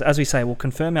places, as we say, we'll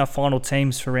confirm our final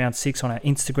teams for round 6 on our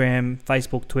Instagram,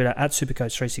 Facebook, Twitter, at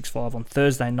Supercoach365 on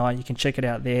Thursday night. You can check it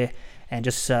out there. And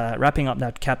just wrapping up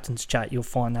that captain's chat, you'll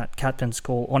find that captain's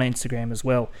call on Instagram as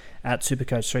well, at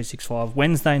Supercoach365,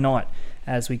 Wednesday night,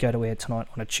 as we go to air tonight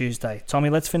on a Tuesday. Tommy,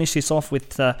 let's finish this off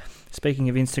with, speaking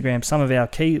of Instagram, some of our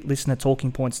key listener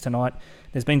talking points tonight.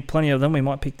 There's been plenty of them. We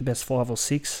might pick the best 5 or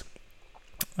 6,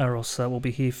 or else we'll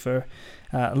be here for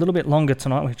a little bit longer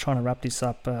tonight. We're trying to wrap this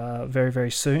up very,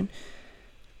 very soon.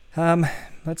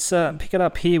 Let's pick it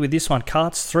up here with this one.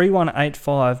 Carts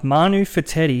 3185, Manu for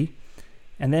Teddy,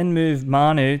 and then move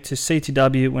Manu to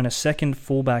CTW when a second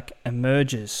fullback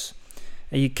emerges.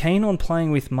 Are you keen on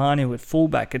playing with Manu at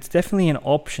fullback? It's definitely an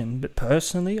option, but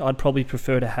personally, I'd probably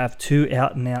prefer to have 2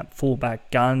 out-and-out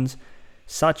fullback guns,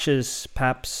 such as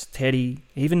Paps, Teddy,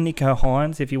 even Nico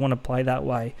Hines, if you want to play that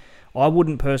way. I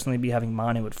wouldn't personally be having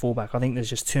Manu at fullback. I think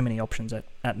there's just too many options at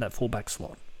that fullback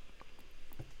slot.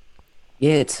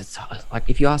 Yeah, it's like,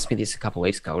 if you asked me this a couple of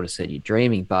weeks ago, I would have said you're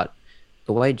dreaming, but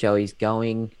the way Joey's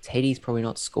going, Teddy's probably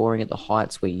not scoring at the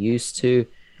heights we're used to.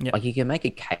 Yep. Like, you can make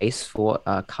a case for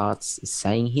Carts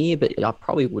saying here, but I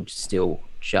probably would still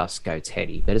just go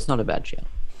Teddy. But it's not a bad shout.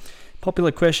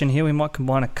 Popular question here. We might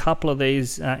combine a couple of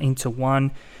these into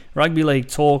one. Rugby League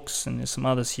talks, and there's some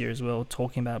others here as well,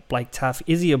 talking about Blake Taff.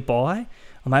 Is he a buy?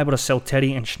 I'm able to sell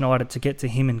Teddy and Schneider to get to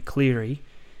him and Cleary.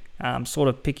 Sort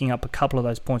of picking up a couple of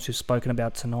those points we've spoken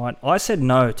about tonight. I said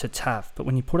no to Taff, but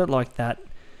when you put it like that,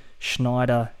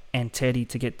 Schneider and Teddy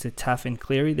to get to Taff and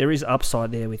Cleary, there is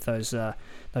upside there with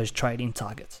those trade-in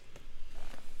targets.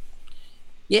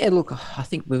 Yeah, look, I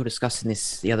think we were discussing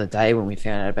this the other day when we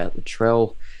found out about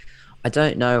Latrell. I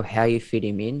don't know how you fit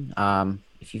him in.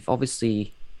 If you've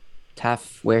obviously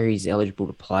Taff, where he's eligible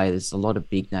to play, there's a lot of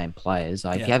big-name players.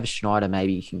 If you have Schneider,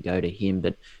 maybe you can go to him,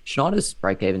 but Schneider's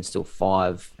break-even still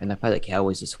 5, and they play the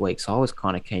Cowboys this week, so I was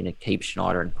kind of keen to keep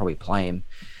Schneider and probably play him.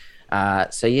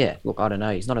 So yeah, look, I don't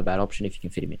know. He's not a bad option if you can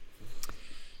fit him in.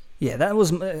 Yeah, that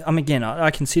was. Again, I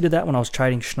considered that when I was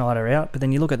trading Schneider out, but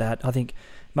then you look at that. I think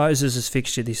Moses'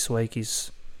 fixture this week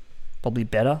is probably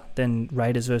better than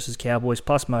Raiders versus Cowboys.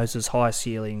 Plus Moses' high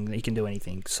ceiling, he can do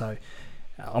anything. So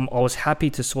I was happy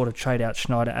to sort of trade out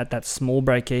Schneider at that small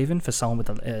break even for someone with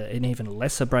an even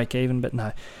lesser break even. But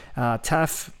no,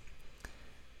 Taff.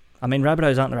 I mean,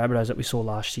 Rabbitohs aren't the Rabbitohs that we saw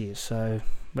last year, so.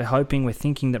 We're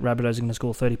thinking that Rabbitohs are going to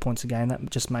score 30 points a game. That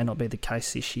just may not be the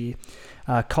case this year.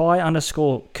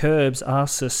 Kai_Curbs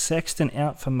asks us, Sexton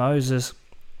out for Moses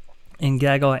and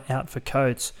Gagai out for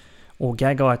Coates, or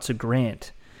Gagai to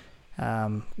Grant.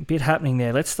 Bit happening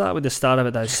there. Let's start with the start of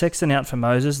it though. Sexton out for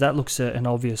Moses. That looks an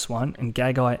obvious one. And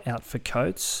Gagai out for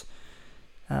Coates.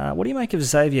 What do you make of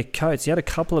Xavier Coates? He had a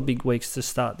couple of big weeks to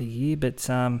start the year, but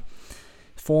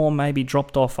form maybe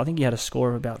dropped off. I think he had a score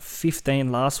of about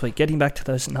 15 last week. Getting back to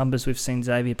those numbers we've seen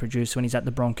Xavier produce when he's at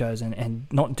the Broncos and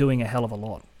not doing a hell of a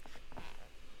lot.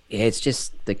 Yeah, it's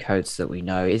just the Coates that we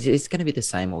know. It's going to be the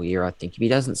same all year, I think. If he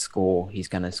doesn't score, he's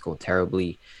going to score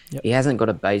terribly. Yep. He hasn't got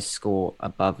a base score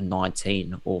above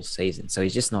 19 all season, so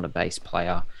he's just not a base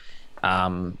player.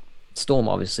 Storm,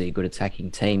 obviously, a good attacking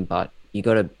team, but you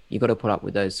got to put up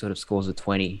with those sort of scores of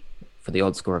 20 for the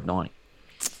odd score of 90.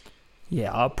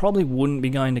 Yeah, I probably wouldn't be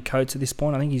going to Coates at this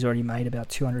point. I think he's already made about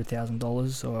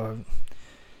 $200,000, or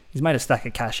he's made a stack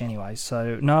of cash anyway.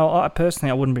 So, no, I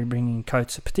wouldn't be bringing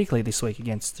Coates, particularly this week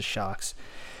against the Sharks.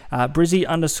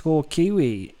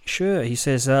 Brizzy_Kiwi, sure, he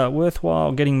says,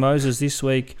 worthwhile getting Moses this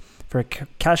week for a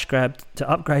cash grab to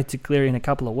upgrade to Cleary in a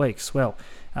couple of weeks. Well,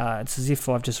 it's as if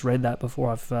I've just read that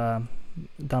before I've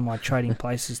done my trading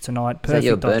places tonight. Perfect. Is that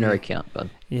your burner account, bud?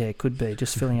 Yeah, it could be.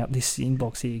 Just filling up this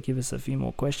inbox here. Give us a few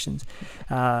more questions.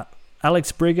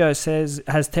 Alex Brigo says,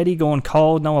 has Teddy gone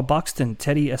cold? Noah Buxton,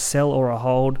 Teddy a sell or a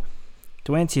hold?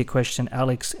 To answer your question,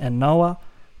 Alex and Noah,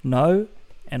 no.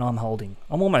 and I'm holding.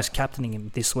 I'm almost captaining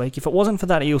him this week. If it wasn't for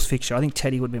that Eels fixture, I think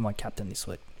Teddy would be my captain this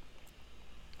week.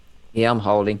 Yeah, I'm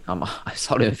holding. I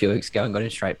sold him a few weeks ago and got him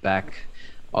straight back.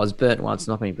 I was burnt once,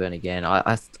 not going to be burnt again.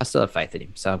 I still have faith in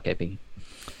him, so I'm keeping him.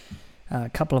 A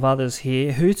couple of others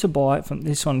here. Who to buy from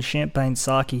this one? Champagne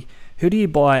Saki. Who do you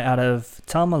buy out of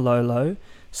Taumalolo,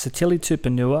 Sitili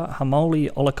Tupanua,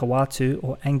 Hamoli Olakawatu,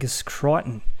 or Angus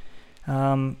Crichton?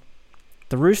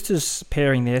 The Roosters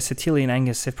pairing there, Sitili and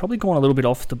Angus, have probably gone a little bit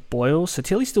off the boil.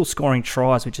 Sitili's still scoring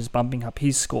tries, which is bumping up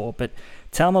his score, but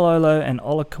Taumalolo and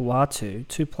Olakawatu,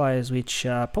 two players which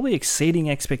are probably exceeding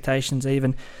expectations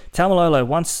even. Taumalolo,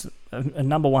 once a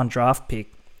number one draft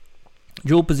pick,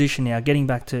 dual position now, getting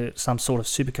back to some sort of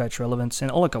Supercoach relevance, and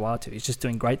Olakawatu is just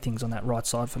doing great things on that right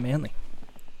side for Manly.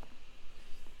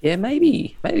 Yeah,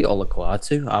 maybe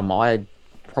Olakawatu. I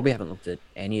probably haven't looked at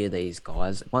any of these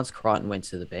guys. Once Crichton went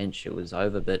to the bench, it was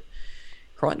over, but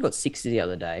Crichton got 60 the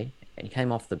other day, and he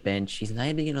came off the bench. He's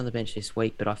named again on the bench this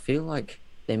week, but I feel like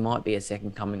there might be a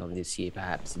second coming of this year,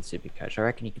 perhaps, in Supercoach. I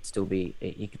reckon he could still be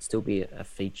a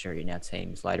feature in our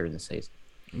teams later in the season.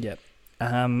 Yep.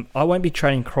 I won't be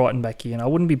trading Crichton back in. I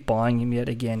wouldn't be buying him yet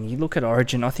again. You look at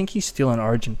Origin, I think he's still an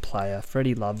Origin player.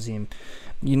 Freddie loves him.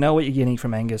 You know what you're getting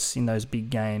from Angus in those big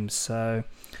games. So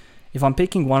if I'm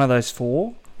picking one of those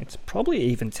four, it's probably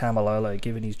even Taumalolo,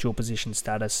 given his dual position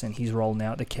status and his role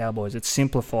now at the Cowboys. It's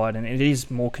simplified and it is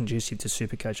more conducive to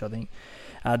Supercoach, I think.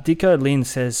 Dicko Lynn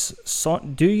says,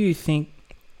 do you think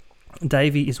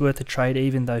Davey is worth a trade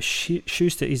even though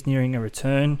Schuster is nearing a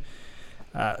return?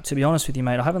 To be honest with you,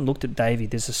 mate, I haven't looked at Davey.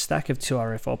 There's a stack of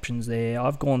 2RF options there.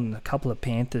 I've gone a couple of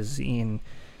Panthers in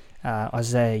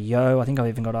Isaiah Yeo. I think I've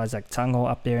even got Isaac Tungo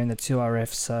up there in the 2RF.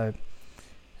 So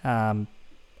I'm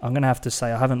going to have to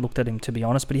say I haven't looked at him, to be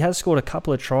honest. But he has scored a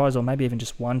couple of tries, or maybe even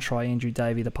just one try, Andrew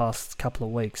Davey, the past couple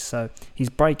of weeks. So his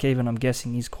break-even, I'm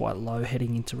guessing, is quite low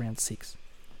heading into round 6.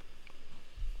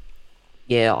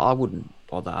 Yeah, I wouldn't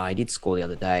bother. He did score the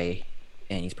other day,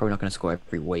 and he's probably not going to score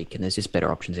every week, and there's just better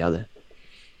options out there.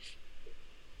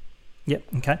 Yep,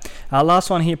 okay. Last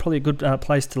one here, probably a good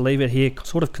place to leave it here.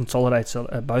 Sort of consolidates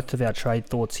both of our trade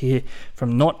thoughts here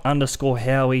from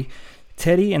not_Howie.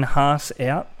 Teddy and Haas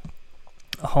out.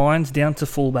 Hines down to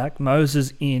fullback.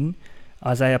 Moses in.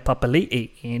 Isaiah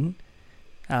Papali'i in.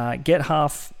 Get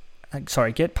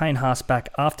Payne Haas back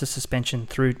after suspension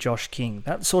through Josh King.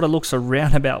 That sort of looks a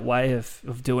roundabout way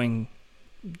of doing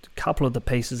a couple of the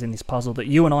pieces in this puzzle that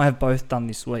you and I have both done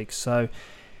this week. So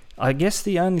I guess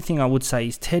the only thing I would say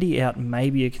is Teddy out may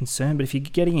be a concern, but if you're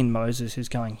getting in Moses, who's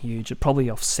going huge, it probably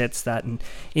offsets that, and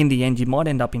in the end, you might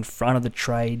end up in front of the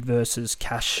trade versus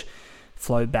cash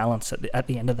flow balance at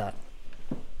the end of that.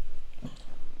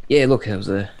 Yeah, look, there was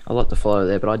a lot to follow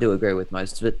there, but I do agree with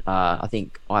most of it. I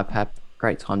think IPAP,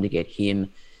 great time to get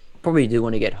him. Probably do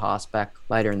want to get Haas back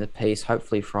later in the piece,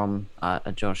 hopefully from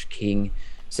a Josh King.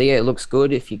 So yeah, it looks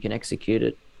good. If you can execute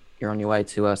it, you're on your way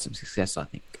to some success, I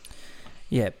think.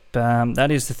 Yep, that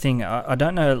is the thing. I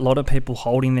don't know a lot of people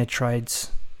holding their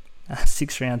trades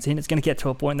 6 rounds in. It's going to get to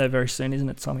a point though very soon, isn't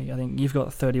it, Tommy? I think you've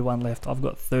got 31 left. I've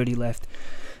got 30 left.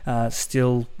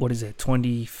 Still,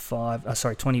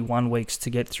 21 weeks to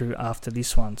get through after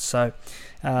this one. So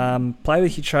play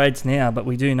with your trades now, but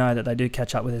we do know that they do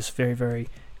catch up with us very, very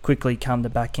quickly come the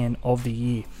back end of the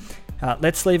year.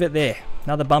 Let's leave it there.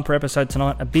 Another bumper episode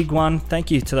tonight, a big one. Thank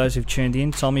you to those who've tuned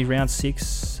in. Tommy, round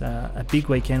 6, a big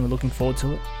weekend. We're looking forward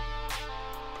to it.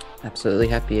 Absolutely.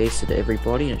 Happy Easter to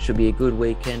everybody. And it should be a good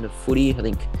weekend of footy. I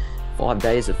think 5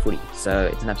 days of footy.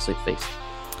 So it's an absolute feast.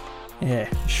 Yeah,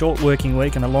 short working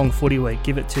week and a long footy week.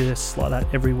 Give it to us like that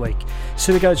every week.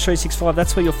 Supercoach 365,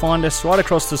 that's where you'll find us, right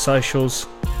across the socials.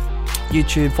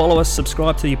 YouTube, follow us,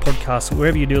 subscribe to your podcast,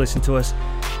 wherever you do listen to us.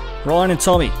 Ryan and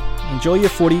Tommy, enjoy your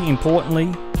footy.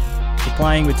 Importantly, if you're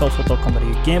playing with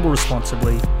topsport.com.au, gamble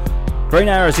responsibly. Green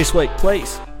arrows this week,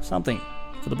 please. Something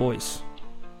for the boys.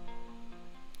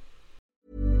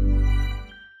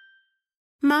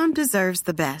 Mom deserves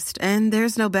the best, and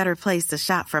there's no better place to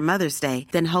shop for Mother's Day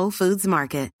than Whole Foods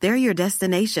Market. They're your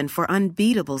destination for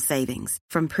unbeatable savings,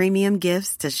 from premium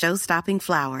gifts to show-stopping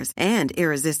flowers and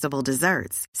irresistible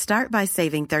desserts. Start by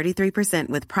saving 33%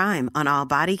 with Prime on all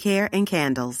body care and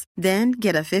candles. Then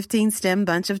get a 15-stem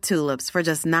bunch of tulips for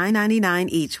just $9.99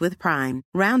 each with Prime.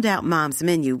 Round out Mom's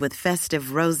menu with festive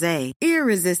rosé,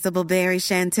 irresistible berry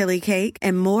chantilly cake,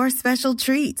 and more special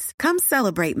treats. Come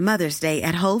celebrate Mother's Day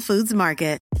at Whole Foods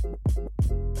Market.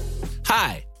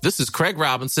 Hi, this is Craig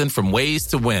Robinson from Ways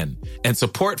to Win, and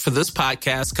support for this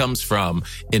podcast comes from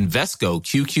Invesco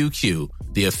QQQ,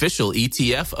 the official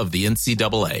ETF of the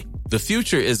NCAA. The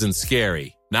future isn't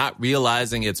scary. Not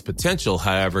realizing its potential,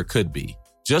 however, could be.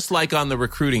 Just like on the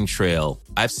recruiting trail,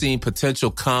 I've seen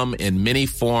potential come in many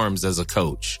forms as a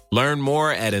coach. Learn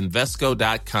more at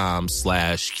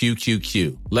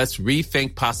Invesco.com/QQQ. Let's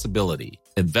rethink possibility.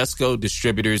 Invesco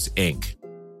Distributors, Inc.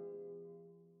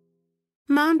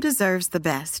 Mom deserves the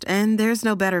best, and there's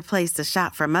no better place to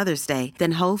shop for Mother's Day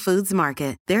than Whole Foods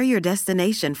Market. They're your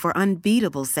destination for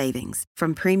unbeatable savings,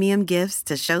 from premium gifts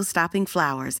to show-stopping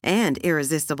flowers and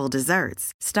irresistible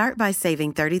desserts. Start by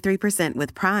saving 33%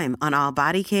 with Prime on all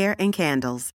body care and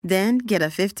candles. Then get a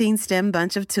 15-stem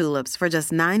bunch of tulips for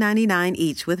just $9.99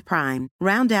 each with Prime.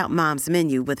 Round out Mom's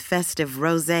menu with festive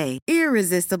rosé,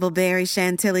 irresistible berry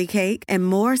chantilly cake, and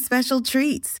more special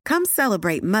treats. Come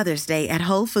celebrate Mother's Day at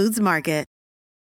Whole Foods Market.